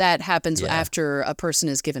 that happens after a person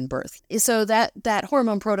is given birth. So that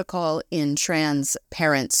hormone protocol in trans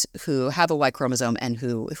parents who have a Y chromosome and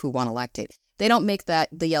who want to lactate, they don't make the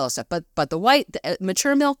yellow stuff. But the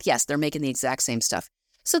mature milk, yes, they're making the exact same stuff.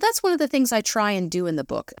 So that's one of the things I try and do in the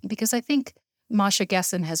book, because I think Masha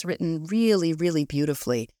Gessen has written really, really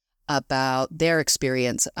beautifully about their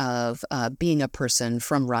experience of being a person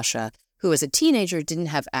from Russia who as a teenager didn't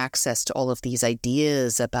have access to all of these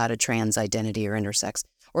ideas about a trans identity or intersex,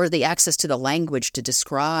 or the access to the language to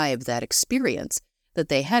describe that experience that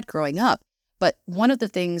they had growing up. But one of the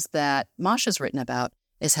things that Masha's written about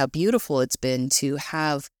is how beautiful it's been to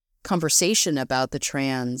have conversation about the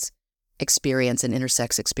trans experience and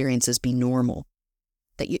intersex experiences be normal.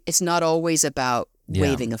 That it's not always about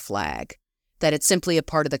waving a flag, that it's simply a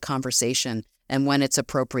part of the conversation. And when it's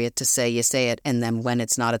appropriate to say, you say it. And then when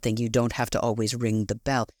it's not a thing, you don't have to always ring the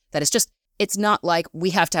bell. That it's not like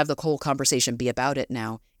we have to have the whole conversation be about it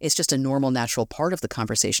now. It's just a normal, natural part of the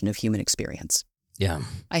conversation of human experience. Yeah.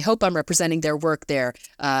 I hope I'm representing their work there.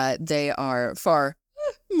 They are far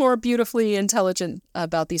more beautifully intelligent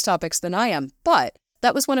about these topics than I am. But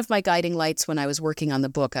that was one of my guiding lights when I was working on the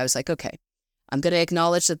book. I was like, okay, I'm going to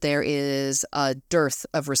acknowledge that there is a dearth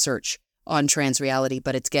of research on trans reality,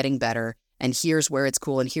 but it's getting better. And here's where it's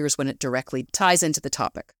cool, and here's when it directly ties into the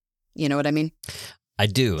topic. You know what I mean? I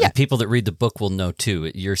do. Yeah. And people that read the book will know,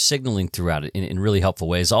 too. You're signaling throughout it in really helpful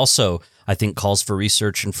ways. Also, I think calls for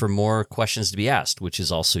research and for more questions to be asked, which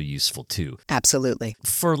is also useful, too. Absolutely.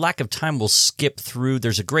 For lack of time, we'll skip through.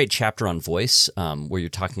 There's a great chapter on voice where you're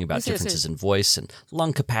talking about differences in voice and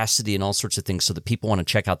lung capacity and all sorts of things so that people want to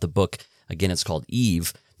check out the book. Again, it's called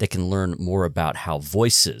Eve. They can learn more about how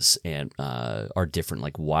voices are different,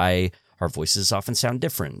 like why our voices often sound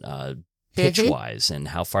different, pitch-wise, and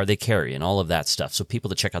how far they carry, and all of that stuff. So people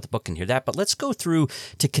that check out the book can hear that. But let's go through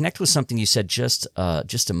to connect with something you said just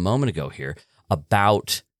a moment ago here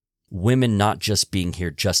about women not just being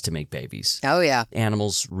here just to make babies. Oh, yeah.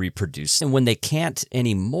 Animals reproduce. And when they can't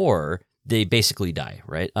anymore, they basically die,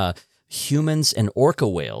 right? Humans and orca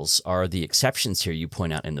whales are the exceptions here you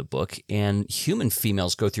point out in the book. And human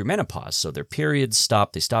females go through menopause. So their periods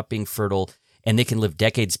stop, they stop being fertile, and they can live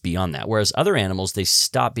decades beyond that. Whereas other animals, they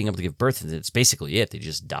stop being able to give birth, and it's basically it. They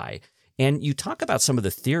just die. And you talk about some of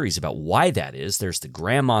the theories about why that is. There's the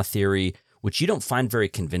grandma theory, which you don't find very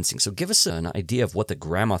convincing. So give us an idea of what the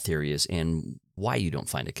grandma theory is and why you don't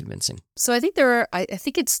find it convincing. So I think I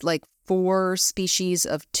think it's like 4 species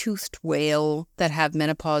of toothed whale that have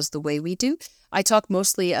menopause the way we do. I talk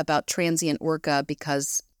mostly about transient orca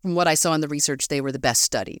because from what I saw in the research, they were the best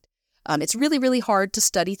studied. It's really, really hard to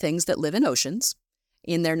study things that live in oceans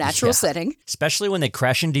in their natural setting. Especially when they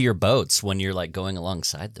crash into your boats when you're like going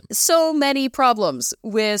alongside them. So many problems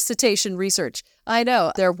with cetacean research. I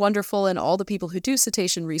know. They're wonderful, and all the people who do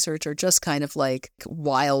cetacean research are just kind of like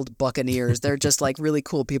wild buccaneers. They're just like really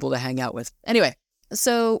cool people to hang out with. Anyway,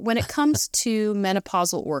 so when it comes to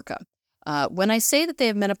menopausal orca, when I say that they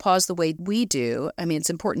have menopause the way we do, I mean, it's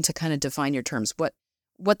important to kind of define your terms.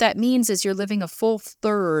 What that means is you're living a full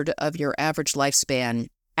third of your average lifespan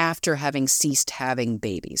after having ceased having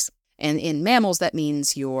babies. And in mammals, that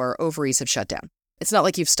means your ovaries have shut down. It's not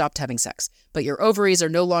like you've stopped having sex, but your ovaries are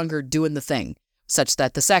no longer doing the thing, such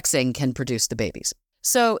that the sexing can produce the babies.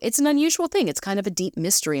 So it's an unusual thing. It's kind of a deep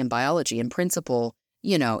mystery in biology. In principle,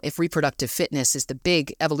 you know, if reproductive fitness is the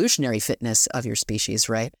big evolutionary fitness of your species,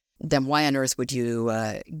 right, then why on earth would you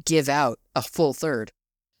give out a full third?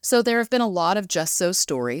 So there have been a lot of just so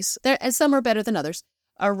stories, and some are better than others,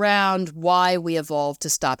 around why we evolved to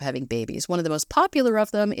stop having babies. One of the most popular of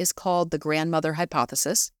them is called the grandmother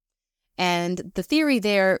hypothesis. And the theory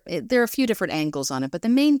there are a few different angles on it, but the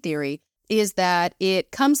main theory is that it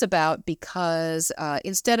comes about because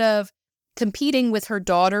instead of competing with her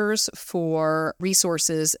daughters for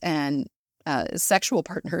resources and sexual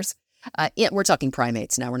partners, we're talking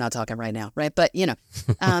primates now, we're not talking right now, right? But, you know,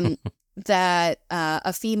 that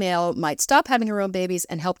a female might stop having her own babies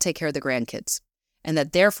and help take care of the grandkids. And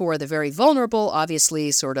that therefore the very vulnerable,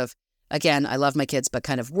 obviously sort of, again, I love my kids, but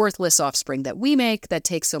kind of worthless offspring that we make that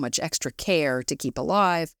takes so much extra care to keep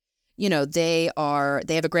alive, you know, they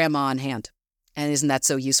have a grandma on hand. And isn't that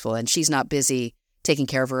so useful? And she's not busy taking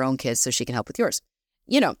care of her own kids so she can help with yours.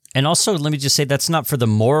 You know. And also, let me just say, that's not for the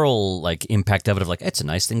moral like impact of it, of like, it's a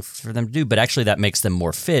nice thing for them to do, but actually that makes them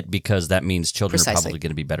more fit because that means children are probably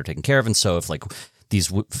going to be better taken care of. And so if like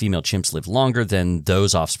these female chimps live longer, then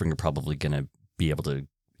those offspring are probably going to be able to,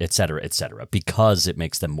 et cetera, because it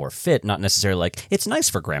makes them more fit, not necessarily like it's nice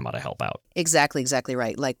for grandma to help out. Exactly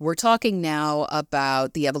right. Like we're talking now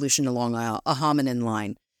about the evolution along a hominin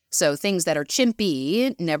line. So things that are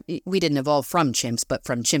chimpy, we didn't evolve from chimps, but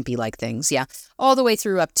from chimpy-like things, yeah, all the way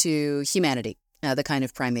through up to humanity, the kind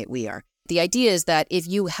of primate we are. The idea is that if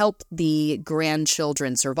you help the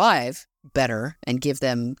grandchildren survive better and give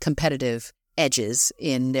them competitive edges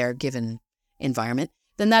in their given environment,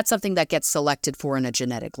 then that's something that gets selected for in a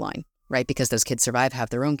genetic line, right? Because those kids survive, have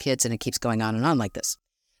their own kids, and it keeps going on and on like this.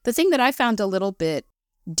 The thing that I found a little bit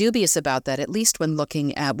dubious about that, at least when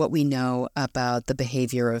looking at what we know about the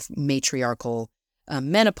behavior of matriarchal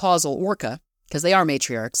menopausal orca, because they are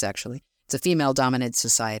matriarchs, actually. It's a female-dominated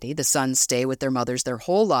society. The sons stay with their mothers their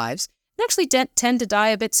whole lives and actually tend to die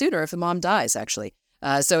a bit sooner if a mom dies, actually.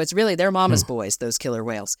 So it's really their mama's boys, those killer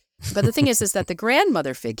whales. But the thing is that the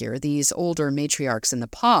grandmother figure, these older matriarchs in the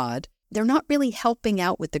pod, they're not really helping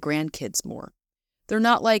out with the grandkids more. They're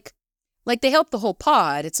not like they help the whole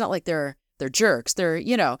pod. It's not like they're jerks. They're,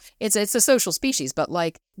 it's a social species, but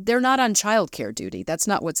they're not on childcare duty. That's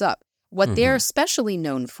not what's up. What they're especially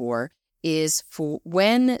known for is for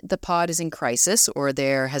when the pod is in crisis or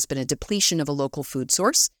there has been a depletion of a local food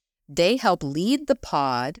source, they help lead the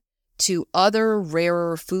pod to other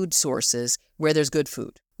rarer food sources where there's good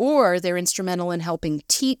food. Or they're instrumental in helping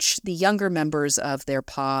teach the younger members of their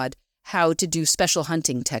pod how to do special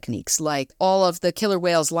hunting techniques, like all of the killer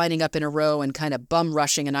whales lining up in a row and kind of bum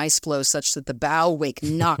rushing an ice floe such that the bow wake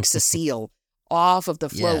knocks a seal off of the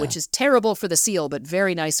floe, which is terrible for the seal, but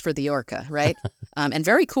very nice for the orca, right? And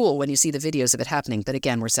very cool when you see the videos of it happening. But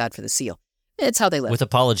again, we're sad for the seal. It's how they live. With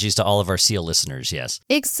apologies to all of our seal listeners, yes.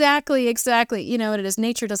 Exactly. You know what it is?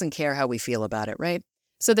 Nature doesn't care how we feel about it, right?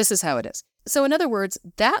 So this is how it is. So in other words,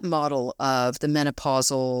 that model of the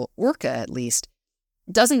menopausal orca, at least,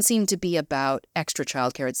 doesn't seem to be about extra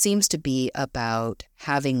childcare. It seems to be about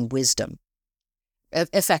having wisdom,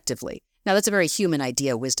 effectively. Now, that's a very human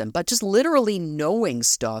idea, wisdom, but just literally knowing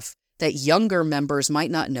stuff that younger members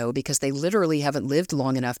might not know because they literally haven't lived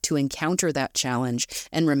long enough to encounter that challenge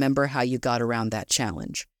and remember how you got around that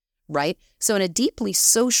challenge, right? So in a deeply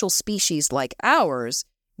social species like ours,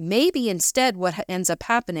 maybe instead what ends up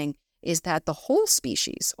happening is that the whole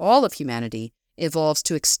species, all of humanity, evolves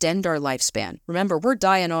to extend our lifespan. Remember, we're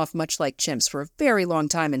dying off much like chimps for a very long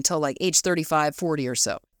time until age 35, 40 or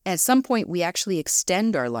so. At some point, we actually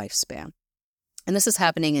extend our lifespan. And this is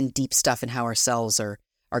happening in deep stuff in how our cells are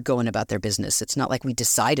going about their business. It's not like we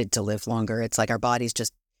decided to live longer. It's like our bodies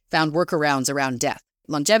just found workarounds around death.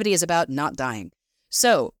 Longevity is about not dying.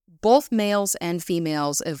 So both males and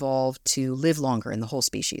females evolved to live longer in the whole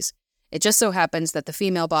species. It just so happens that the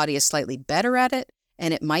female body is slightly better at it,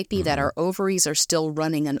 and it might be that our ovaries are still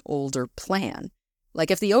running an older plan.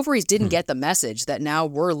 If the ovaries didn't get the message that now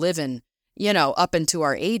we're living, up into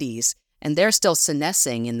our 80s, and they're still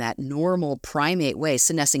senescing in that normal primate way.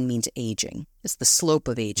 Senescing means aging. It's the slope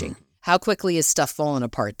of aging. How quickly is stuff falling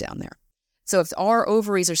apart down there? So if our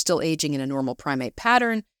ovaries are still aging in a normal primate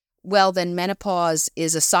pattern, well, then menopause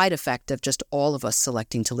is a side effect of just all of us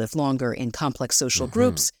selecting to live longer in complex social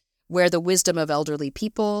groups where the wisdom of elderly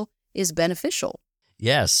people is beneficial.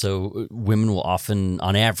 Yeah, so women will often,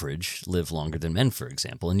 on average, live longer than men, for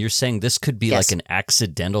example. And you're saying this could be like an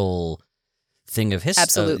accidental thing of history,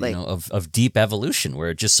 absolutely, of deep evolution,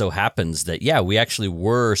 where it just so happens that, we actually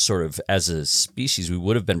were sort of, as a species, we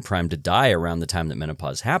would have been primed to die around the time that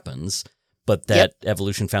menopause happens, but that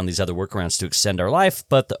evolution found these other workarounds to extend our life,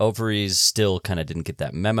 but the ovaries still kind of didn't get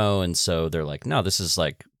that memo, and so they're like, no, this is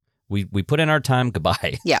we put in our time,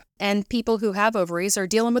 goodbye. Yeah, and people who have ovaries are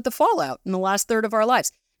dealing with the fallout in the last third of our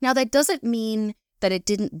lives. Now, that doesn't mean that it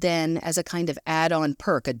didn't then, as a kind of add-on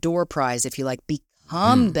perk, a door prize, if you like,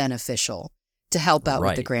 become beneficial to help out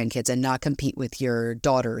with the grandkids and not compete with your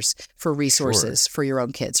daughters for resources for your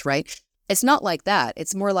own kids, right? It's not like that.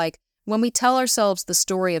 It's more like when we tell ourselves the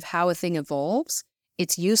story of how a thing evolves,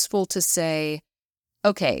 it's useful to say,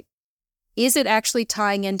 okay, is it actually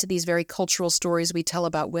tying into these very cultural stories we tell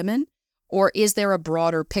about women? Or is there a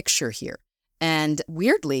broader picture here? And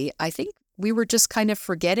weirdly, I think we were just kind of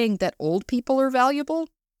forgetting that old people are valuable.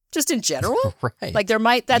 Just in general, right?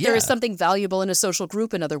 There is something valuable in a social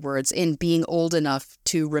group, in other words, in being old enough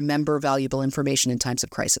to remember valuable information in times of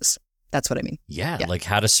crisis. That's what I mean. Yeah, like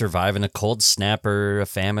how to survive in a cold snap or a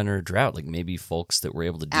famine or a drought. Like maybe folks that were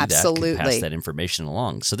able to do that could pass that information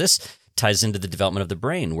along. So this ties into the development of the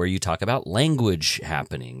brain, where you talk about language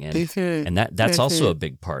happening, and that's also a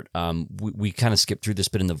big part. We kind of skipped through this,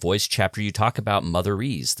 but in the voice chapter, you talk about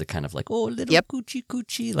motherese, the kind of little coochie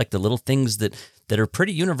coochie, like the little things that are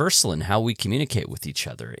pretty universal in how we communicate with each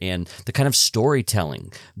other, and the kind of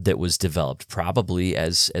storytelling that was developed probably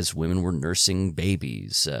as women were nursing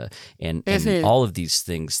babies, and all of these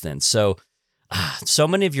things then. So So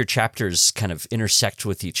many of your chapters kind of intersect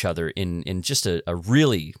with each other in just a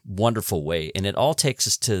really wonderful way. And it all takes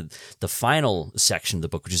us to the final section of the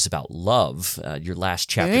book, which is about love. Your last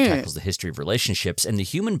chapter tackles the history of relationships, and the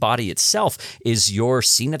human body itself is your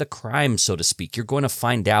scene of the crime, so to speak. You're going to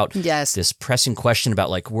find out this pressing question about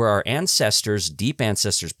like, were our ancestors, deep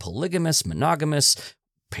ancestors, polygamous, monogamous,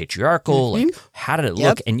 patriarchal? Like, how did it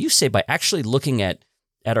look? And you say by actually looking at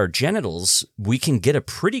our genitals, we can get a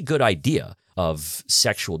pretty good idea of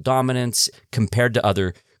sexual dominance compared to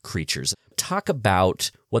other creatures. Talk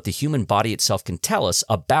about what the human body itself can tell us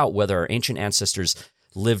about whether our ancient ancestors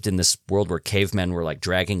lived in this world where cavemen were like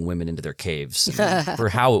dragging women into their caves, or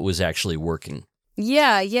how it was actually working.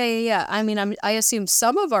 Yeah. I mean, I assume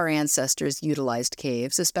some of our ancestors utilized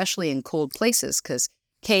caves, especially in cold places, because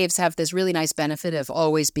caves have this really nice benefit of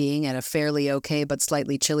always being at a fairly okay but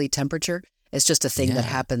slightly chilly temperature. It's just a thing that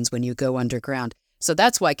happens when you go underground. So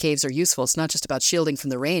that's why caves are useful. It's not just about shielding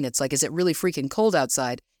from the rain. It's like, is it really freaking cold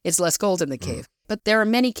outside? It's less cold in the cave. But there are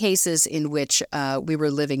many cases in which we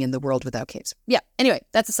were living in the world without caves. Yeah, anyway,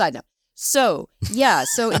 that's a side note. So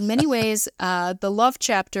in many ways, the love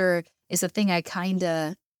chapter is a thing at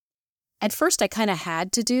first I kind of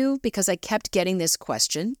had to do because I kept getting this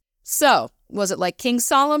question. So, was it like King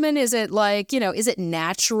Solomon? Is it like, is it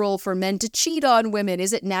natural for men to cheat on women?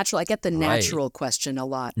 Is it natural? I get the natural question a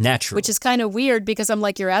lot. Natural. Which is kind of weird because I'm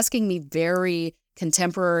like, you're asking me very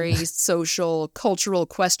contemporary, social, cultural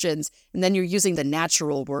questions, and then you're using the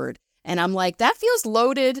natural word. And I'm like, that feels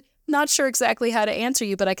loaded. Not sure exactly how to answer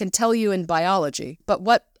you, but I can tell you in biology. But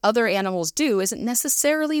what other animals do isn't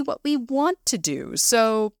necessarily what we want to do.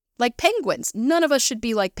 So, like penguins. None of us should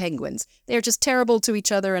be like penguins. They're just terrible to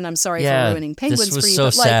each other, and I'm sorry for ruining penguins for you. This was so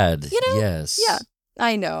sad. Yes. Yeah,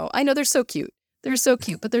 I know. They're so cute. They're so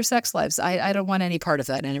cute, but their sex lives, I don't want any part of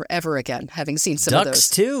that ever again, having seen some of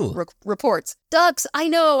those reports. Ducks, I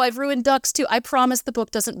know. I've ruined ducks too. I promise the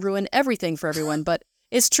book doesn't ruin everything for everyone, but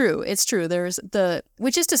it's true. It's true.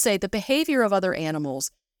 Which is to say, the behavior of other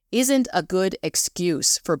animals isn't a good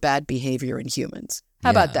excuse for bad behavior in humans.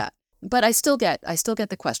 How about that? But I still get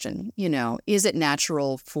the question, is it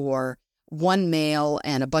natural for one male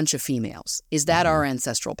and a bunch of females? Is that our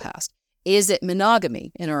ancestral past? Is it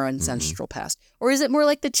monogamy in our ancestral past? Or is it more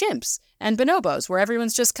like the chimps and bonobos where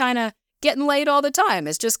everyone's just kind of getting laid all the time?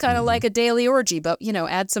 It's just kind of like a daily orgy, but,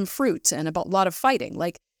 add some fruit and a lot of fighting.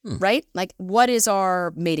 Right? Like, what is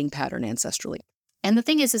our mating pattern ancestrally? And the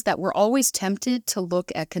thing is that we're always tempted to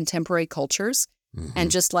look at contemporary cultures and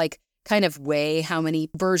just like kind of weigh how many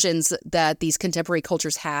versions that these contemporary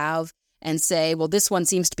cultures have and say, well, this one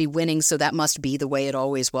seems to be winning, so that must be the way it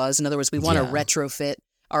always was. In other words, we want to retrofit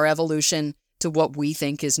our evolution to what we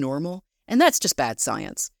think is normal. And that's just bad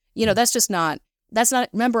science. That's not,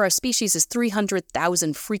 remember, our species is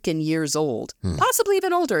 300,000 freaking years old, possibly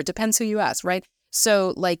even older. It depends who you ask, right?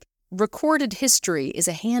 So like recorded history is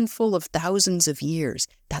a handful of thousands of years.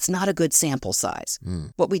 That's not a good sample size.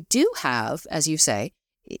 What we do have, as you say,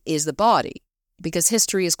 is the body, because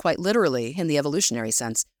history is quite literally, in the evolutionary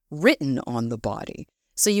sense, written on the body.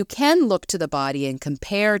 So you can look to the body and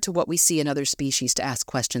compare to what we see in other species to ask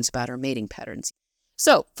questions about our mating patterns.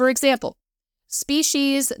 So, for example,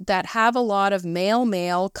 species that have a lot of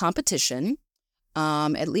male-male competition,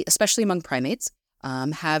 especially among primates,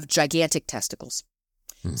 have gigantic testicles.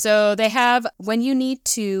 So they have, when you need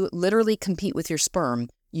to literally compete with your sperm,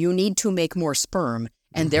 you need to make more sperm,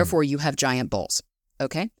 and therefore you have giant balls.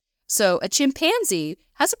 Okay? So a chimpanzee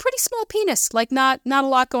has a pretty small penis, like not a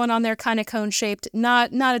lot going on there, kind of cone-shaped,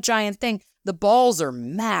 not a giant thing. The balls are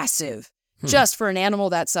massive. Just for an animal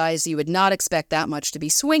that size, you would not expect that much to be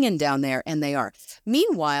swinging down there, and they are.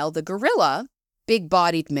 Meanwhile, the gorilla,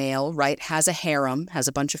 big-bodied male, right, has a harem, has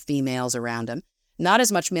a bunch of females around him. Not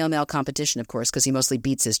as much male-male competition, of course, because he mostly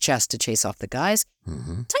beats his chest to chase off the guys.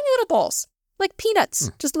 Tiny little balls, like peanuts,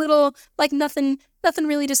 just little, like nothing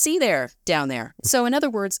really to see down there. So in other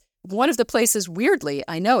words, one of the places, weirdly,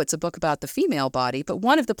 I know it's a book about the female body, but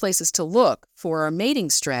one of the places to look for our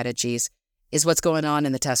mating strategies is what's going on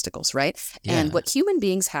in the testicles, right? Yeah. And what human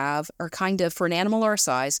beings have are kind of, for an animal our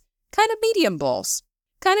size, kind of medium balls,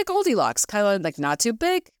 kind of Goldilocks, kind of like not too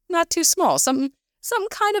big, not too small, something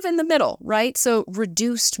kind of in the middle, right? So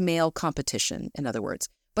reduced male competition, in other words,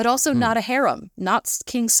 but also not a harem, not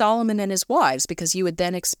King Solomon and his wives, because you would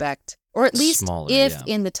then expect, or at least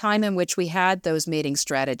in the time in which we had those mating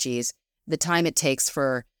strategies, the time it takes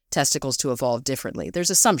for testicles to evolve differently. There's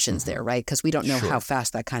assumptions there, right? Because we don't know how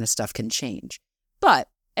fast that kind of stuff can change. But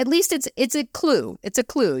at least it's a clue. It's a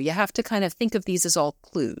clue. You have to kind of think of these as all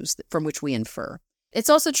clues from which we infer. It's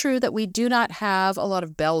also true that we do not have a lot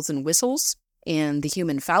of bells and whistles in the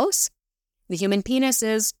human phallus. The human penis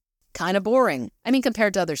is kind of boring. I mean,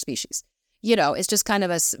 compared to other species. It's just kind of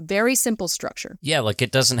a very simple structure. Yeah, like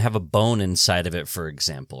it doesn't have a bone inside of it, for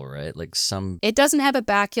example, right? It doesn't have a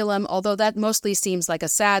baculum, although that mostly seems like a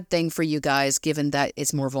sad thing for you guys, given that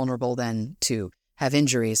it's more vulnerable than to have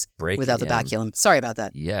injuries without the baculum. Sorry about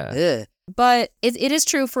that. Yeah. Ugh. But it is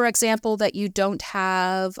true, for example, that you don't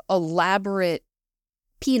have elaborate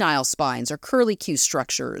penile spines or curlicue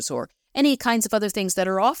structures or any kinds of other things that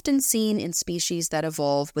are often seen in species that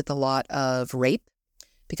evolve with a lot of rape.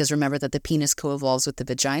 Because remember that the penis co-evolves with the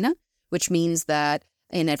vagina, which means that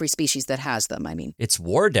in every species that has them, It's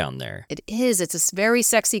war down there. It is. It's a very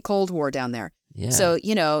sexy Cold War down there. Yeah. So,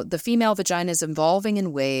 the female vagina is evolving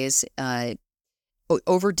in ways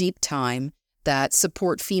over deep time that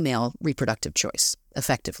support female reproductive choice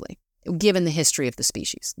effectively, given the history of the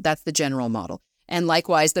species. That's the general model. And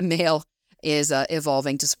likewise, the male is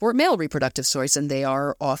evolving to support male reproductive choice, and they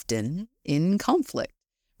are often in conflict.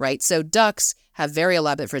 Right? So ducks have very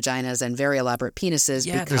elaborate vaginas and very elaborate penises.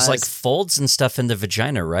 Yeah, there's like folds and stuff in the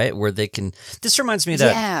vagina, right? Where they can... This reminds me of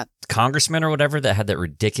that congressman or whatever that had that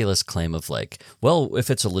ridiculous claim of like, well, if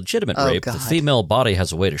it's a legitimate rape, the female body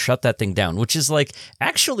has a way to shut that thing down, which is like,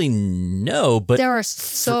 actually, no, but... There are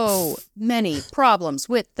so many problems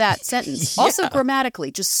with that sentence. Yeah. Also grammatically,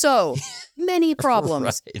 just so many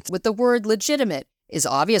problems. Right. With the word legitimate is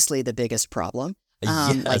obviously the biggest problem.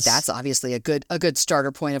 Yes. Like that's obviously a good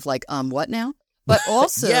starter point of like, what now? But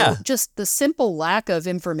also just the simple lack of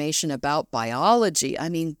information about biology. I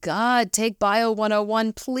mean, God, take Bio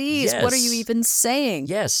 101, please. Yes. What are you even saying?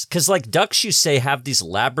 Yes, because like ducks, you say, have these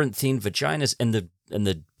labyrinthine vaginas, and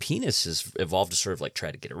the penis has evolved to sort of like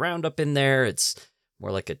try to get around up in there. It's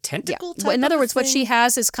more like a tentacle type. In other words, thing. What she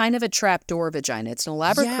has is kind of a trapdoor vagina. It's an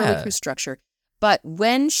elaborate curlicue structure. But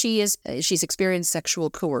when she's experienced sexual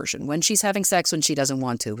coercion, when she's having sex when she doesn't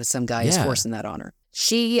want to, because some guy is forcing that on her,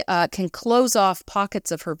 she can close off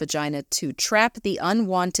pockets of her vagina to trap the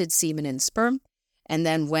unwanted semen and sperm. And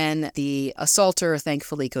then when the assaulter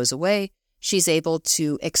thankfully goes away, she's able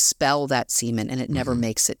to expel that semen and it never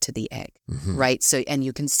makes it to the egg, right? So, and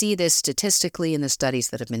you can see this statistically in the studies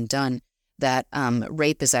that have been done, that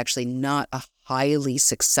rape is actually not a highly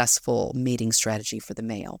successful mating strategy for the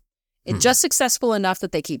male. It's just successful enough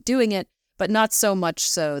that they keep doing it, but not so much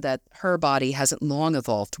so that her body hasn't long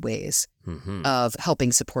evolved ways of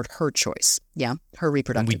helping support her choice. Yeah, her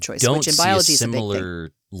reproductive choice, which in biology is a big thing.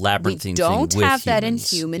 Labyrinthine we don't thing have with that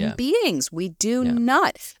humans. in human beings. We do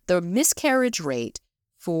not. The miscarriage rate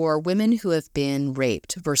for women who have been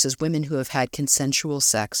raped versus women who have had consensual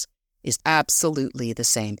sex is absolutely the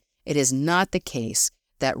same. It is not the case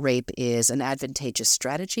that rape is an advantageous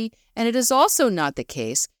strategy, and it is also not the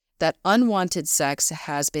case that unwanted sex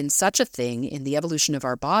has been such a thing in the evolution of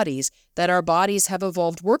our bodies that our bodies have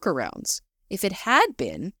evolved workarounds. If it had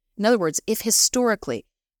been, in other words, if historically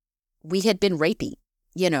we had been rapey,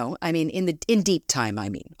 in deep time,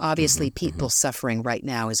 obviously people suffering right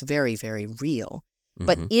now is very, very real.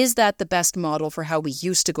 But is that the best model for how we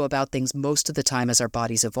used to go about things most of the time as our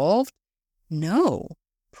bodies evolved? No,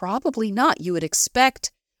 probably not. You would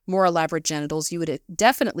expect more elaborate genitals. You would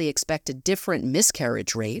definitely expect a different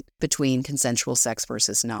miscarriage rate between consensual sex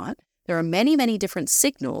versus not. There are many, many different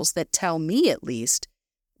signals that tell me, at least,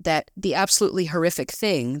 that the absolutely horrific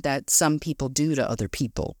thing that some people do to other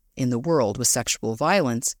people in the world with sexual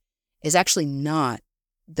violence is actually not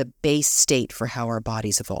the base state for how our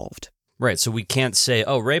bodies evolved. Right. So we can't say,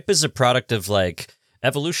 oh, rape is a product of like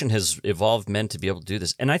evolution has evolved men to be able to do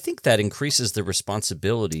this. And I think that increases the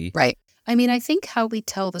responsibility. Right. I think how we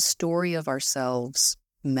tell the story of ourselves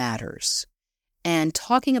matters. And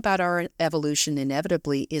talking about our evolution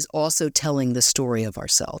inevitably is also telling the story of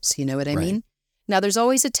ourselves. You know what I mean? Now, there's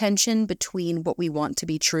always a tension between what we want to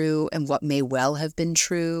be true and what may well have been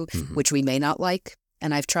true, which we may not like.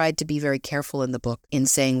 And I've tried to be very careful in the book in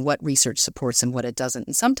saying what research supports and what it doesn't.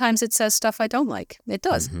 And sometimes it says stuff I don't like. It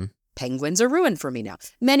does. Penguins are ruined for me now.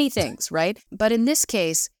 Many things, right? But in this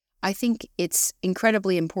case, I think it's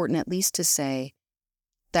incredibly important at least to say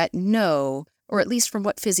that no, or at least from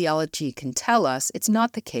what physiology can tell us, it's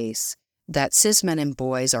not the case that cis men and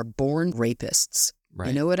boys are born rapists. Right.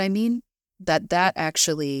 You know what I mean? That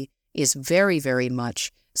actually is very, very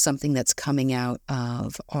much something that's coming out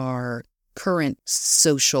of our current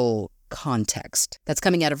social context. That's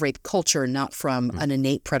coming out of rape culture, not from an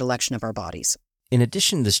innate predilection of our bodies. In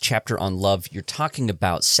addition to this chapter on love, you're talking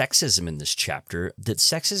about sexism in this chapter, that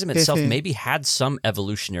sexism itself maybe had some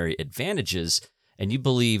evolutionary advantages, and you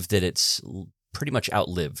believe that it's pretty much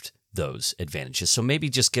outlived those advantages. So maybe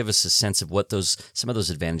just give us a sense of what some of those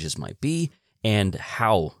advantages might be, and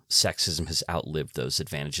how sexism has outlived those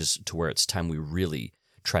advantages to where it's time we really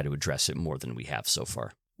try to address it more than we have so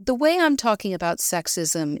far. The way I'm talking about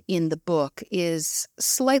sexism in the book is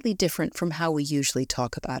slightly different from how we usually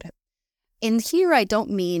talk about it. In here, I don't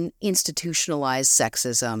mean institutionalized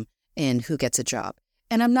sexism in who gets a job.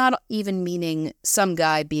 And I'm not even meaning some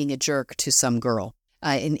guy being a jerk to some girl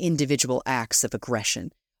in individual acts of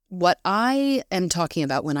aggression. What I am talking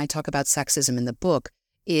about when I talk about sexism in the book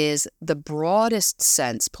is the broadest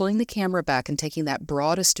sense, pulling the camera back and taking that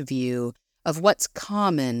broadest view of what's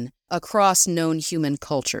common across known human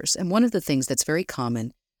cultures. And one of the things that's very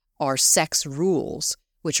common are sex rules,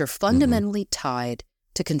 which are fundamentally tied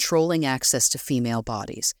to controlling access to female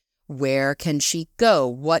bodies. Where can she go?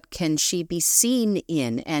 What can she be seen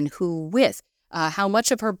in, and who with? How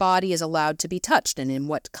much of her body is allowed to be touched, and in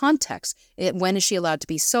what context? When is she allowed to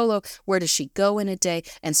be solo? Where does she go in a day?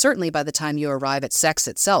 And certainly by the time you arrive at sex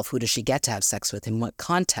itself, who does she get to have sex with, in what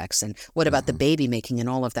context? And what about the baby making and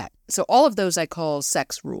all of that? So all of those I call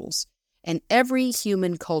sex rules. And every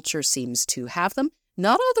human culture seems to have them.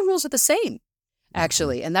 Not all the rules are the same,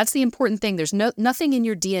 actually. And that's the important thing. There's nothing in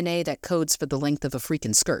your DNA that codes for the length of a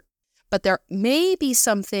freaking skirt. But there may be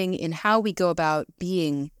something in how we go about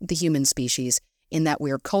being the human species, in that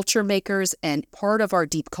we're culture makers, and part of our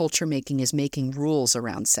deep culture making is making rules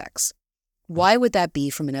around sex. Why would that be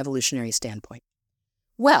from an evolutionary standpoint?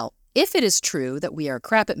 Well, if it is true that we are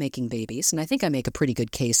crap at making babies, and I think I make a pretty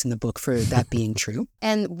good case in the book for that being true,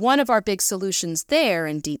 and one of our big solutions there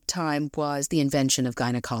in deep time was the invention of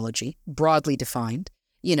gynecology, broadly defined.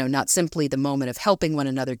 Not simply the moment of helping one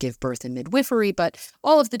another give birth in midwifery, but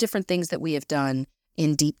all of the different things that we have done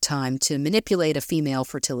in deep time to manipulate a female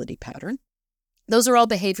fertility pattern. Those are all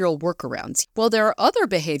behavioral workarounds. Well, there are other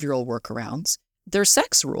behavioral workarounds. They're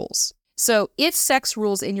sex rules. So if sex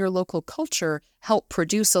rules in your local culture help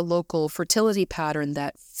produce a local fertility pattern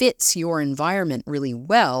that fits your environment really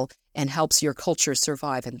well and helps your culture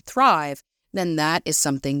survive and thrive, then that is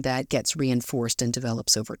something that gets reinforced and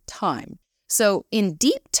develops over time. So in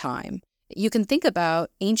deep time, you can think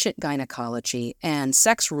about ancient gynecology and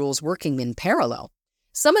sex rules working in parallel.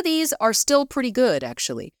 Some of these are still pretty good,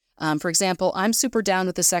 actually. For example, I'm super down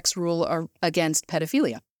with the sex rule against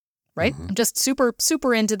pedophilia, right? I'm just super,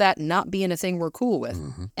 super into that not being a thing we're cool with.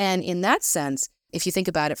 And in that sense, if you think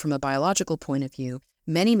about it from a biological point of view,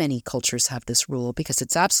 many, many cultures have this rule because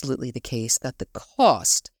it's absolutely the case that the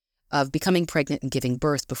cost of becoming pregnant and giving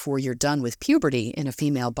birth before you're done with puberty in a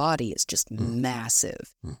female body is just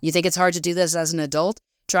massive. You think it's hard to do this as an adult?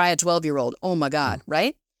 Try a 12-year-old. Oh my God,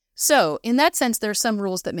 right? So in that sense, there are some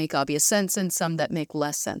rules that make obvious sense and some that make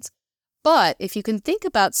less sense. But if you can think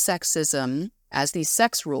about sexism as these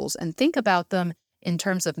sex rules and think about them in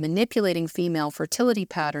terms of manipulating female fertility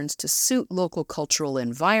patterns to suit local cultural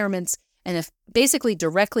environments, and if basically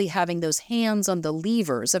directly having those hands on the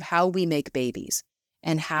levers of how we make babies,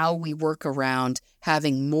 and how we work around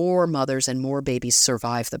having more mothers and more babies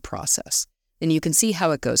survive the process, then you can see how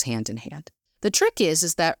it goes hand in hand. The trick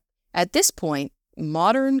is that at this point,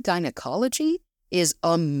 modern gynecology is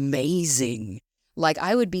amazing. Like,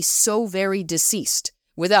 I would be so very deceased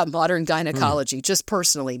without modern gynecology, just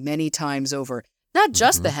personally, many times over. Not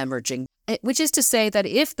just the hemorrhaging, which is to say that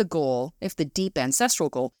if the deep ancestral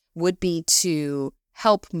goal would be to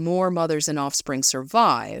help more mothers and offspring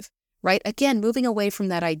survive, right? Again, moving away from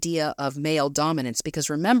that idea of male dominance, because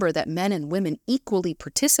remember that men and women equally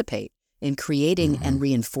participate in creating and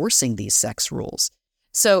reinforcing these sex rules.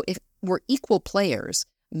 So if we're equal players,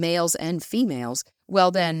 males and females, well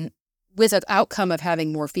then, with an outcome of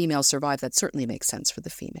having more females survive, that certainly makes sense for the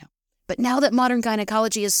female. But now that modern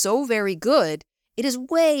gynecology is so very good, it has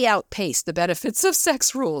way outpaced the benefits of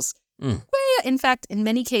sex rules. In fact, in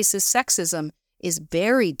many cases, sexism is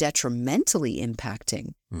very detrimentally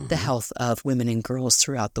impacting the health of women and girls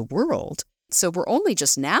throughout the world. So we're only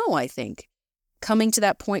just now, I think, coming to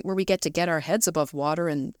that point where we get to get our heads above water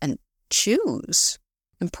and choose.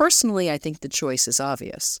 And personally, I think the choice is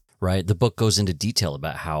obvious. Right. The book goes into detail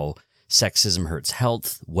about how sexism hurts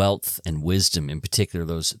health, wealth, and wisdom. In particular,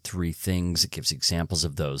 those three things. It gives examples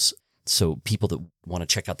of those. So people that want to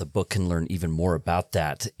check out the book can learn even more about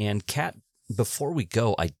that. And Kat, before we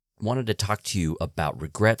go, I wanted to talk to you about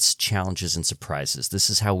regrets, challenges, and surprises. This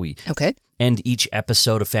is how we end each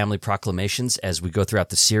episode of Family Proclamations. As we go throughout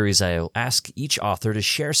the series, I'll ask each author to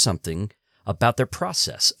share something about their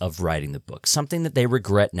process of writing the book, something that they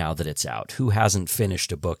regret now that it's out. Who hasn't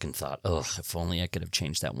finished a book and thought, if only I could have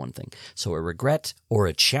changed that one thing? So a regret or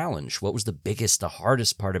a challenge. What was the biggest, the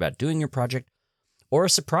hardest part about doing your project? or a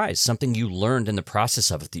surprise, something you learned in the process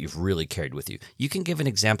of it that you've really carried with you. You can give an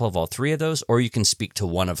example of all three of those, or you can speak to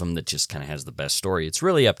one of them that just kind of has the best story. It's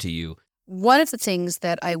really up to you. One of the things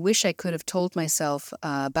that I wish I could have told myself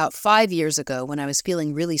about 5 years ago when I was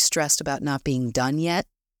feeling really stressed about not being done yet,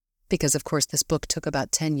 because, of course, this book took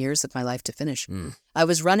about 10 years of my life to finish. I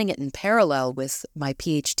was running it in parallel with my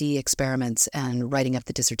PhD experiments and writing up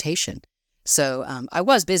the dissertation. So I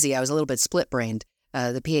was busy. I was a little bit split-brained.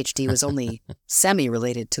 The PhD was only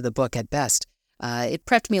semi-related to the book at best. It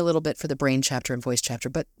prepped me a little bit for the brain chapter and voice chapter,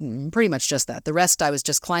 but pretty much just that. The rest, I was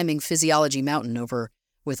just climbing physiology mountain over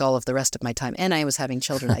with all of the rest of my time. And I was having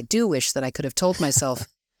children. I do wish that I could have told myself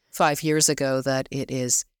 5 years ago that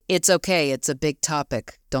it's okay. It's a big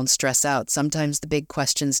topic. Don't stress out. Sometimes the big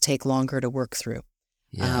questions take longer to work through.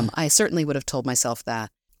 Yeah. I certainly would have told myself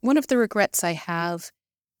that. One of the regrets I have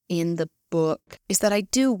in the book is that I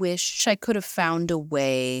do wish I could have found a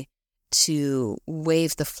way to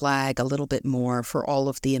wave the flag a little bit more for all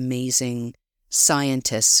of the amazing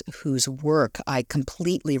scientists whose work I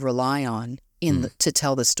completely rely on to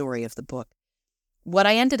tell the story of the book. What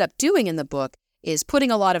I ended up doing in the book is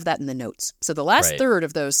putting a lot of that in the notes. So the last third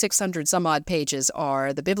of those 600 some odd pages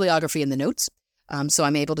are the bibliography and the notes. So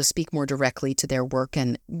I'm able to speak more directly to their work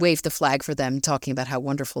and wave the flag for them, talking about how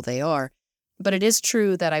wonderful they are. But it is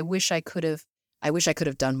true that I wish I could have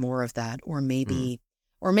done more of that, or maybe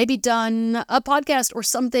done a podcast or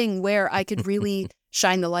something where I could really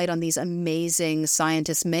shine the light on these amazing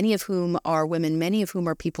scientists, many of whom are women, many of whom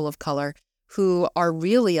are people of color, who are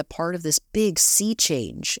really a part of this big sea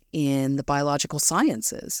change in the biological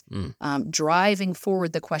sciences, driving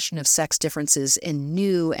forward the question of sex differences in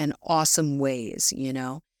new and awesome ways,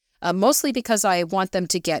 mostly because I want them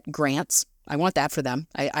to get grants. I want that for them.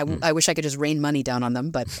 I wish I could just rain money down on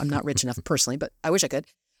them, but I'm not rich enough personally, but I wish I could.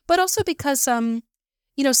 But also because,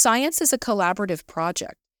 science is a collaborative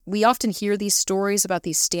project. We often hear these stories about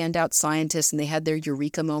these standout scientists and they had their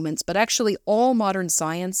eureka moments, but actually all modern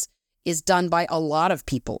science is done by a lot of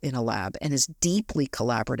people in a lab and is deeply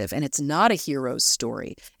collaborative. And it's not a hero's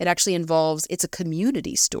story. It actually it's a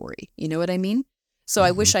community story. You know what I mean? So I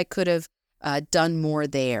wish I could have done more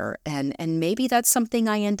there. And maybe that's something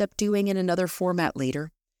I end up doing in another format later,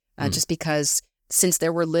 just because since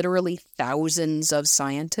there were literally thousands of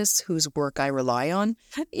scientists whose work I rely on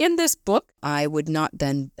in this book, I would not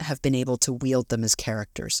then have been able to wield them as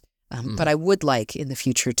characters. But I would like in the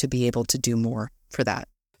future to be able to do more for that.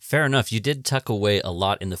 Fair enough. You did tuck away a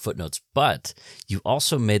lot in the footnotes, but you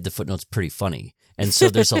also made the footnotes pretty funny. And so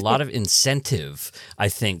there's a lot of incentive. I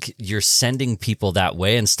think you're sending people that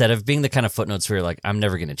way instead of being the kind of footnotes where you're like, I'm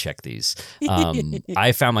never going to check these.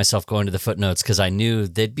 I found myself going to the footnotes because I knew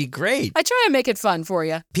they'd be great. I try and make it fun for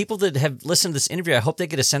you. People that have listened to this interview, I hope they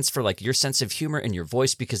get a sense for like your sense of humor and your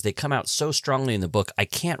voice because they come out so strongly in the book. I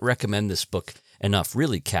can't recommend this book enough.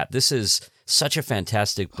 Really, Kat, this is such a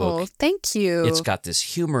fantastic book. Oh, thank you. It's got this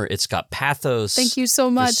humor. It's got pathos. Thank you so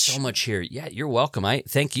much. There's so much here. Yeah, you're welcome. I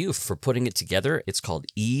thank you for putting it together. It's called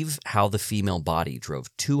Eve, How the Female Body Drove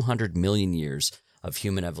 200 Million Years of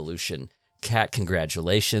Human Evolution. Kat,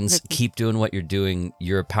 congratulations. Keep doing what you're doing.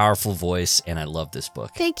 You're a powerful voice, and I love this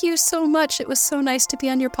book. Thank you so much. It was so nice to be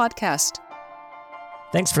on your podcast.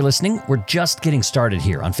 Thanks for listening. We're just getting started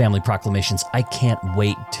here on Family Proclamations. I can't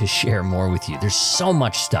wait to share more with you. There's so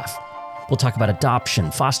much stuff. We'll talk about adoption,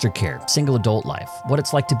 foster care, single adult life, what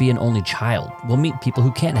it's like to be an only child. We'll meet people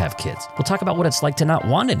who can't have kids. We'll talk about what it's like to not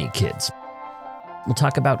want any kids. We'll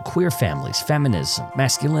talk about queer families, feminism,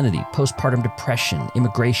 masculinity, postpartum depression,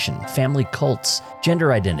 immigration, family cults,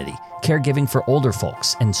 gender identity, caregiving for older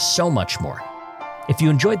folks, and so much more. If you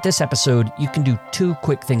enjoyed this episode, you can do 2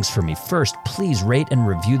 quick things for me. First, please rate and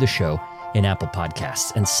review the show in Apple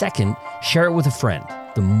Podcasts. And second, share it with a friend.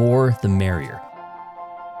 The more, the merrier.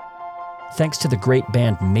 Thanks to the great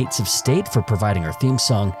band Mates of State for providing our theme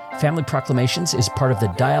song. Family Proclamations is part of the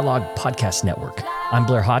Dialogue Podcast Network. I'm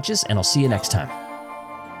Blair Hodges, and I'll see you next time.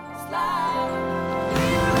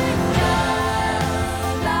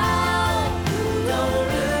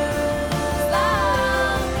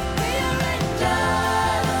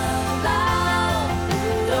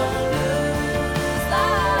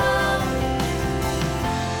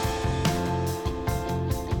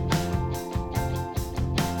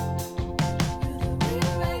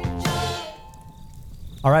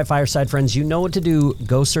 All right, Fireside friends, you know what to do.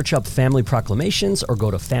 Go search up Family Proclamations or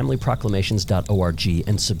go to familyproclamations.org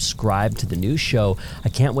and subscribe to the new show. I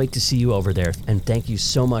can't wait to see you over there, and thank you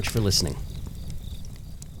so much for listening.